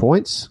 fantasy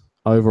points,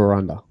 over or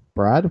under?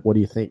 Brad, what do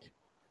you think?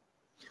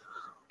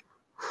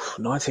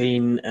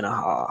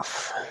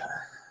 19.5.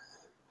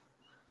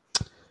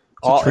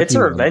 It's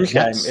a revenge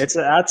game. It's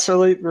an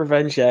absolute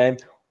revenge game.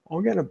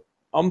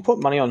 I'm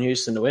putting money on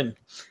Houston to win.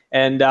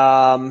 And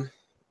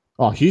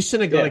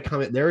Houston are going to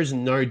come in. There is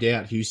no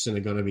doubt Houston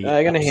are going to be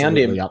they're going to hound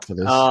him up for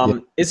this.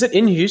 Is it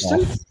in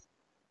Houston?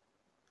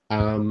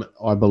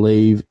 I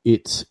believe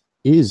it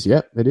is.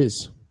 Yep, it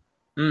is.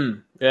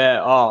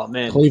 Yeah. Oh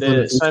man,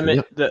 Cleveland.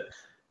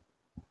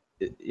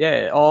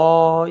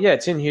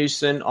 it's in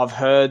Houston. I've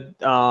heard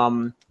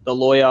the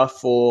lawyer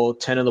for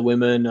 10 of the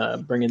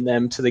women bringing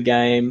them to the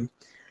game.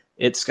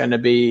 It's going to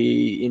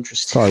be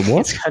interesting. Sorry, what?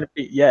 It's going to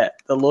be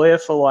the lawyer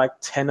for like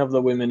 10 of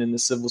the women in the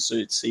civil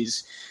suits.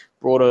 He's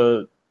brought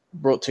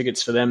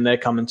tickets for them. They're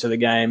coming to the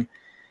game.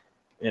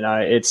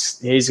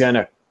 He's going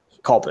to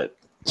cop it.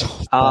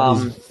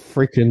 That is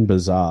freaking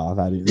bizarre.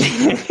 That is.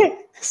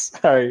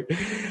 So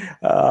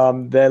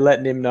they're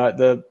letting him know.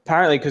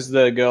 Apparently, because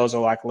the girls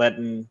are like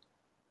letting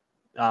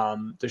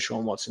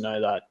Deshaun Watson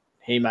know that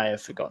he may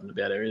have forgotten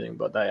about everything,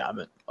 but they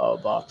haven't.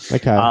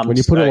 Okay, when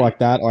you put it like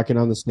that, I can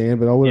understand,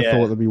 but I would have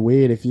thought it'd be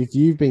weird if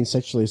you've been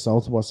sexually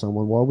assaulted by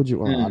someone. Why would you?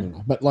 Well, I don't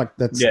know, but like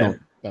that's not.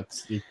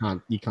 That's you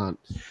can't.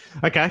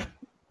 Okay.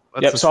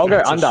 So I'll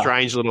go under.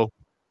 Strange little.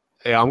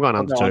 Yeah, I'm going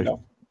under too.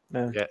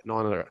 Under. Yeah,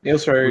 9 under. He'll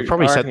throw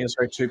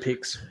 2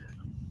 picks.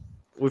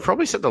 We've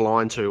probably set the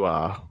line to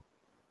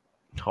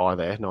high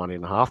there,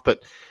 90.5,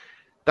 but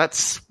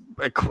that's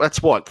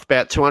what,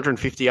 about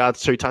 250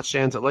 yards, 2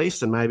 touchdowns at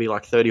least, and maybe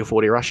like 30 or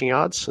 40 rushing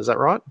yards. Is that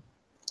right?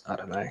 I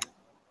don't know.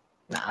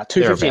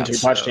 250 and 2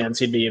 touchdowns,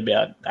 he'd be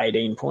about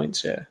 18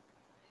 points, yeah.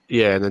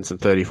 Yeah, and then some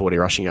 30, 40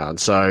 rushing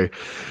yards. So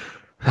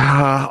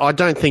I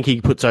don't think he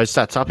puts those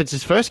stats up. It's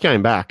his first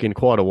game back in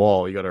quite a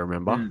while, you got to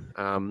remember.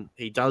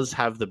 He does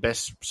have the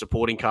best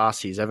supporting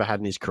cast he's ever had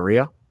in his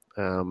career.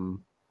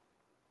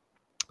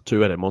 2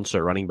 had a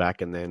monster running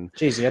back, and then...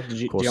 Geez, he had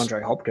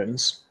DeAndre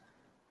Hopkins.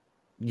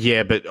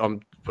 Yeah, but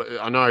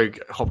I know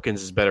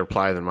Hopkins is a better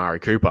player than Mari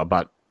Cooper,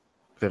 but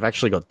they've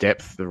actually got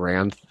depth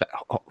around.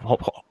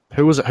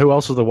 Who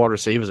else was the wide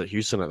receivers at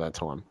Houston at that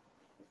time?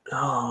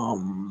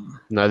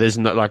 No, there's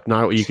no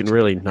one you can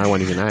name.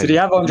 Did he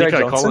have Andre Nico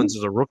Johnson? Collins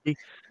as a rookie?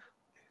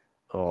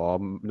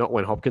 Not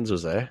when Hopkins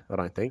was there, I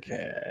don't think.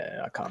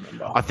 Yeah, I can't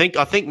remember. I think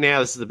now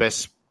this is the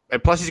best.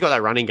 And plus, he's got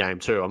that running game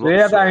too. Do you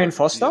have Arian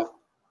Foster?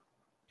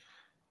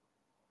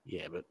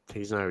 Yeah, but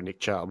he's no Nick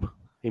Chubb.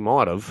 He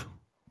might have.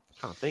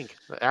 I can't think.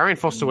 Arian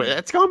Foster,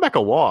 it's going back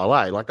a while,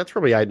 eh? Like, that's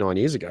probably 8-9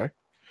 years ago.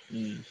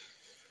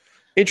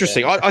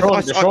 Interesting. Yeah.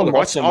 Deshaun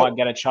Watson might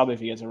get a Chubb if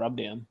he gets a rub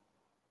down.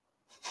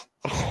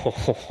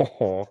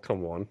 Oh,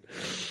 come on.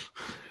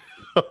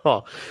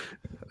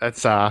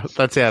 That's out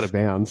of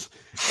bounds.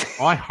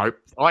 I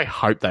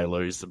hope they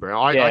lose the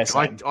Browns. I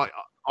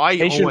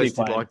always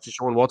did like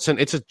Deshaun Watson.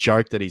 It's a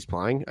joke that he's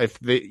playing.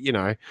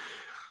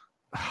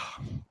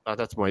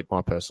 That's my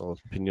personal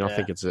opinion. I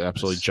think it's an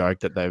absolute joke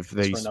that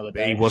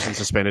he wasn't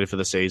suspended for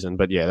the season.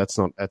 But yeah, that's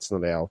not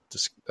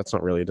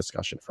really a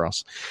discussion for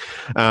us.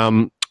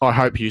 I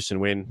hope Houston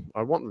win.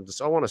 I want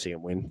to see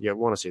them win. Yeah, I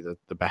want to see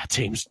the bad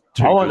teams.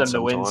 I want them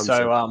to win,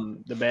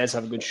 so the Bears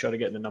have a good shot at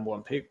getting the number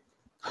 1 pick.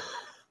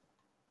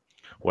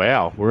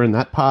 Wow, we're in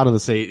that part of the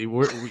season.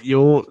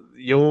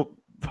 You're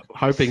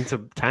hoping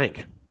to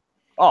tank.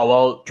 Oh,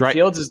 well,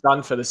 Fields is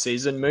done for the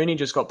season. Mooney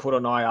just got put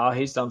on IR.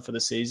 He's done for the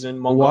season.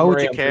 Montgomery, why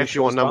would you care if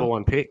you want number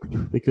 1 pick?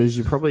 Because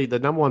the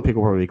number 1 pick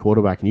will probably be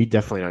quarterback, and you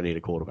definitely don't need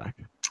a quarterback.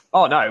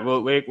 Oh, no.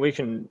 Well,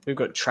 we've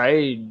got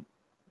trade,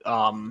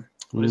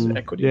 what is it,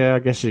 equity? Yeah, I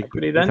guess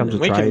equity then.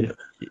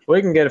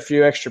 We can get a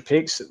few extra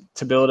picks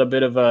to build a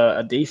bit of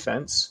a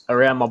defense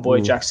around my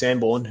boy Jack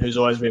Sanborn, who's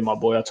always been my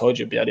boy. I told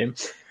you about him.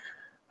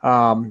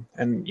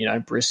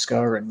 And,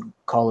 Brisker and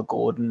Kyler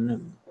Gordon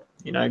and,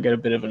 get a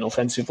bit of an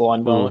offensive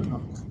line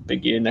going.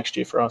 Big year next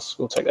year for us.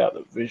 We'll take out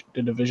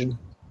the division.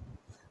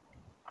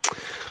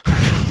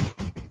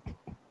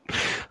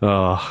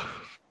 Oh,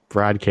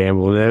 Brad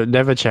Campbell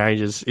never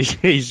changes.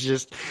 He's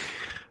just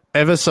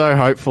ever so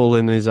hopeful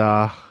in his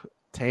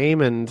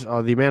team, and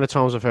the amount of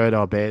times I've heard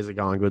Bears are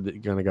going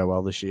to go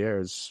well this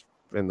year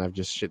and they've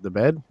just shit the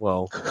bed.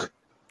 Well,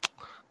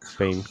 it's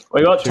been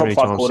we got top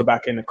 5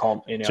 quarterback in the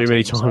comp. Too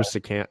many times to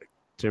count.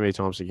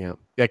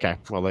 Okay,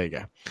 well, there you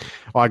go.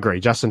 I agree.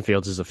 Justin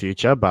Fields is the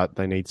future, but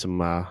they need some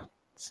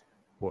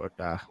work.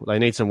 They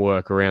need some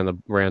work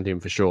around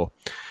him for sure.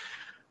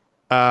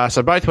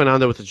 So both went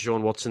under with the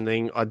Deshaun Watson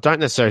thing. I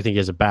don't necessarily think he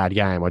has a bad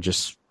game.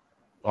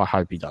 I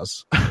hope he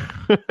does,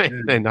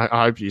 and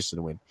I hope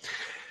Houston win.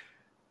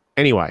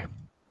 Anyway,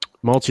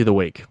 multi of the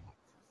week.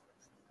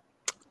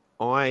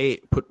 I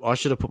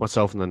should have put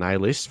myself on the nay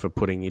list for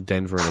putting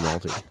Denver in a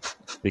multi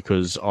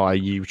because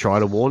you tried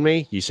to warn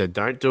me. You said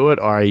don't do it.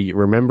 I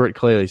remember it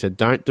clearly. You said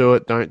don't do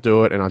it,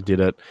 and I did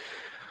it.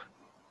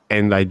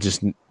 And all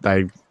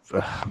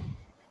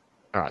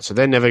right. So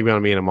they're never going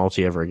to be in a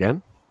multi ever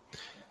again.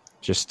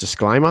 Just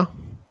disclaimer.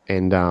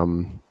 And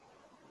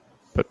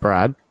but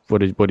Brad, what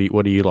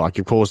do you like?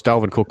 Of course,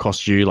 Dalvin Cook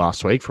cost you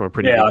last week from a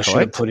pretty big I should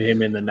have put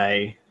him in the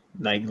nay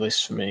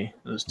list for me.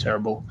 It was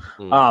terrible.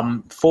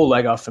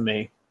 4-legger for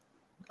me.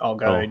 I'll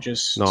go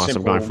just nice.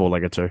 Simple, I'm going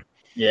 4-legger too.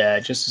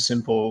 Yeah, just a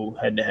simple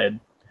head-to-head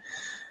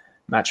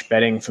match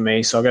betting for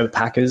me. So I'll go the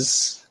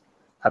Packers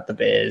at the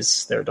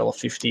Bears. They're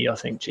 $1.50. I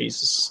think,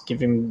 Jesus,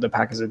 give him the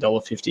Packers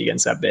 $1.50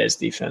 against that Bears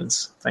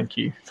defense. Thank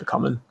you for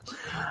coming.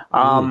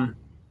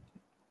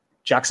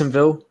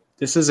 Jacksonville,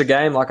 this is a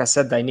game, like I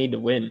said, they need to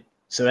win.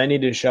 So they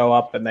need to show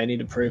up and they need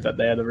to prove that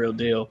they're the real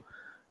deal.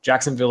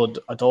 Jacksonville,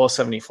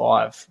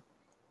 $1.75.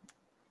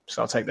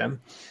 so I'll take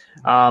them.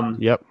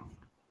 Yep.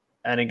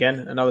 And again,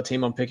 another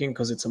team I'm picking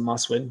because it's a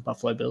must-win,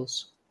 Buffalo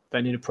Bills.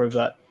 They need to prove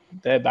that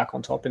they're back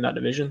on top in that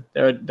division.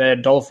 They're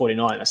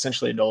 $1.49,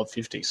 essentially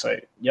 $1.50. So,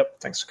 yep,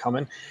 thanks for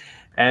coming.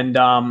 And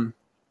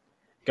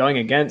going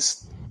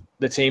against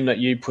the team that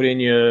you put in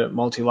your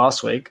multi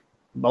last week,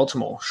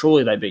 Baltimore,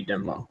 surely they beat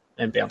Denver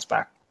and bounce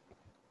back.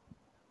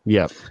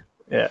 Yep.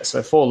 Yeah, so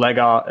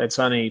 4-legger, it's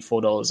only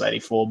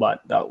 $4.84,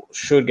 but that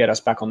should get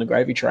us back on the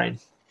gravy train.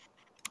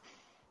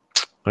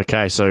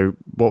 Okay, so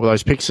what were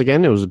those picks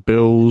again? It was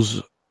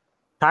Bills...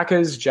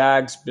 Packers,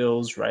 Jags,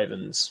 Bills,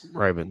 Ravens.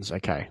 Ravens,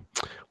 okay.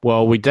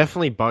 Well, we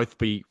definitely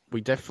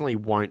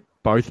won't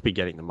both be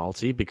getting the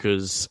multi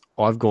because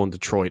I've gone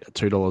Detroit at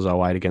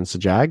 $2.08 against the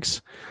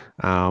Jags.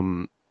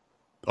 I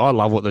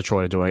love what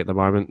Detroit are doing at the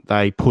moment.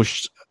 They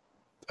pushed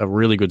a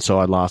really good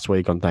side last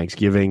week on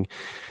Thanksgiving.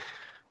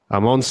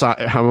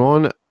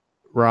 Amon-Ra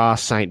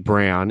St.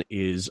 Brown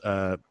is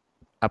an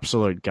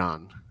absolute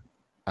gun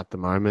at the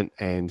moment,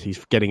 and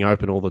he's getting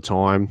open all the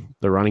time.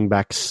 The running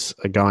backs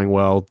are going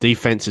well.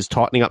 Defense is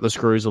tightening up the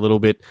screws a little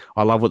bit.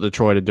 I love what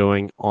Detroit are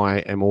doing. I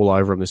am all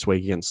over them this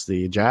week against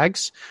the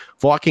Jags.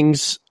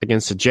 Vikings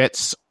against the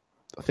Jets.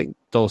 I think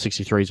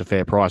 $1.63 is a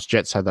fair price.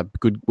 Jets had that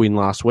good win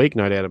last week,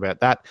 no doubt about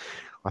that.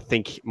 I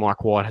think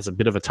Mike White has a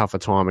bit of a tougher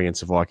time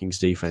against the Vikings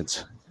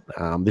defense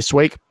this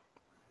week.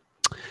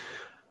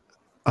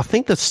 I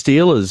think the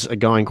Steelers are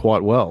going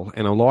quite well,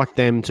 and I like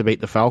them to beat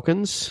the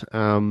Falcons.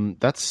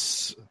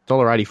 That's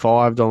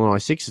 $1.85,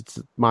 $1.96. It's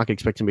the market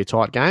expecting to be a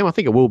tight game. I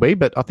think it will be,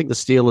 but I think the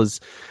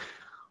Steelers,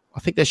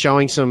 they're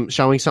showing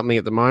something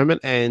at the moment,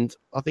 and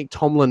I think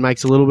Tomlin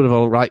makes a little bit of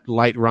a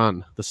late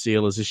run, the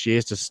Steelers this year,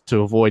 just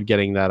to avoid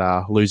getting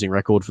that losing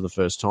record for the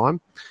first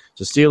time.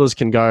 So Steelers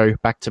can go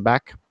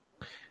back-to-back,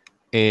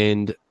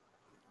 and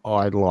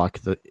I'd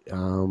like the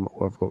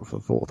I've got for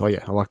the fourth. I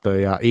like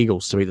the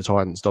Eagles to beat the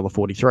Titans,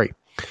 $1.43.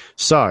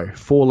 So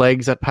 4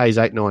 legs, that pays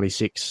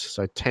 $8.96.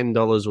 So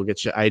 $10 will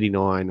get you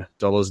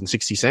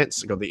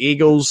 $89.60. I've got the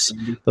Eagles,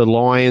 the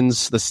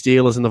Lions, the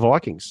Steelers, and the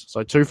Vikings.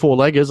 So 2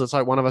 4-leggers. Let's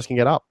hope one of us can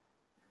get up.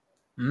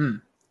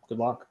 Good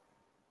luck.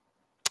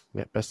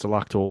 Yeah, best of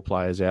luck to all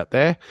players out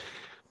there.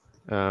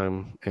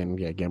 And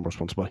gamble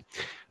responsibly.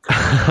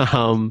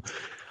 All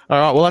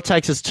right, well, that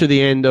takes us to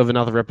the end of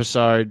another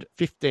episode.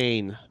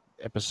 15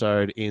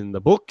 episode in the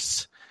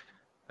books.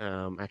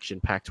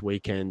 Action-packed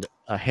weekend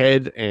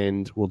ahead,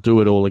 and we'll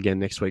do it all again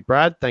next week.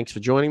 Brad, thanks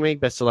for joining me.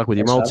 Best of luck with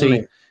your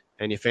multi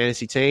and your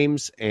fantasy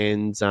teams,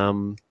 and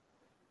we'll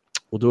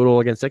do it all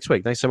again next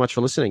week. Thanks so much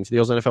for listening to the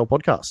Oz NFL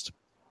podcast.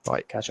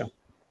 Bye. Catch ya.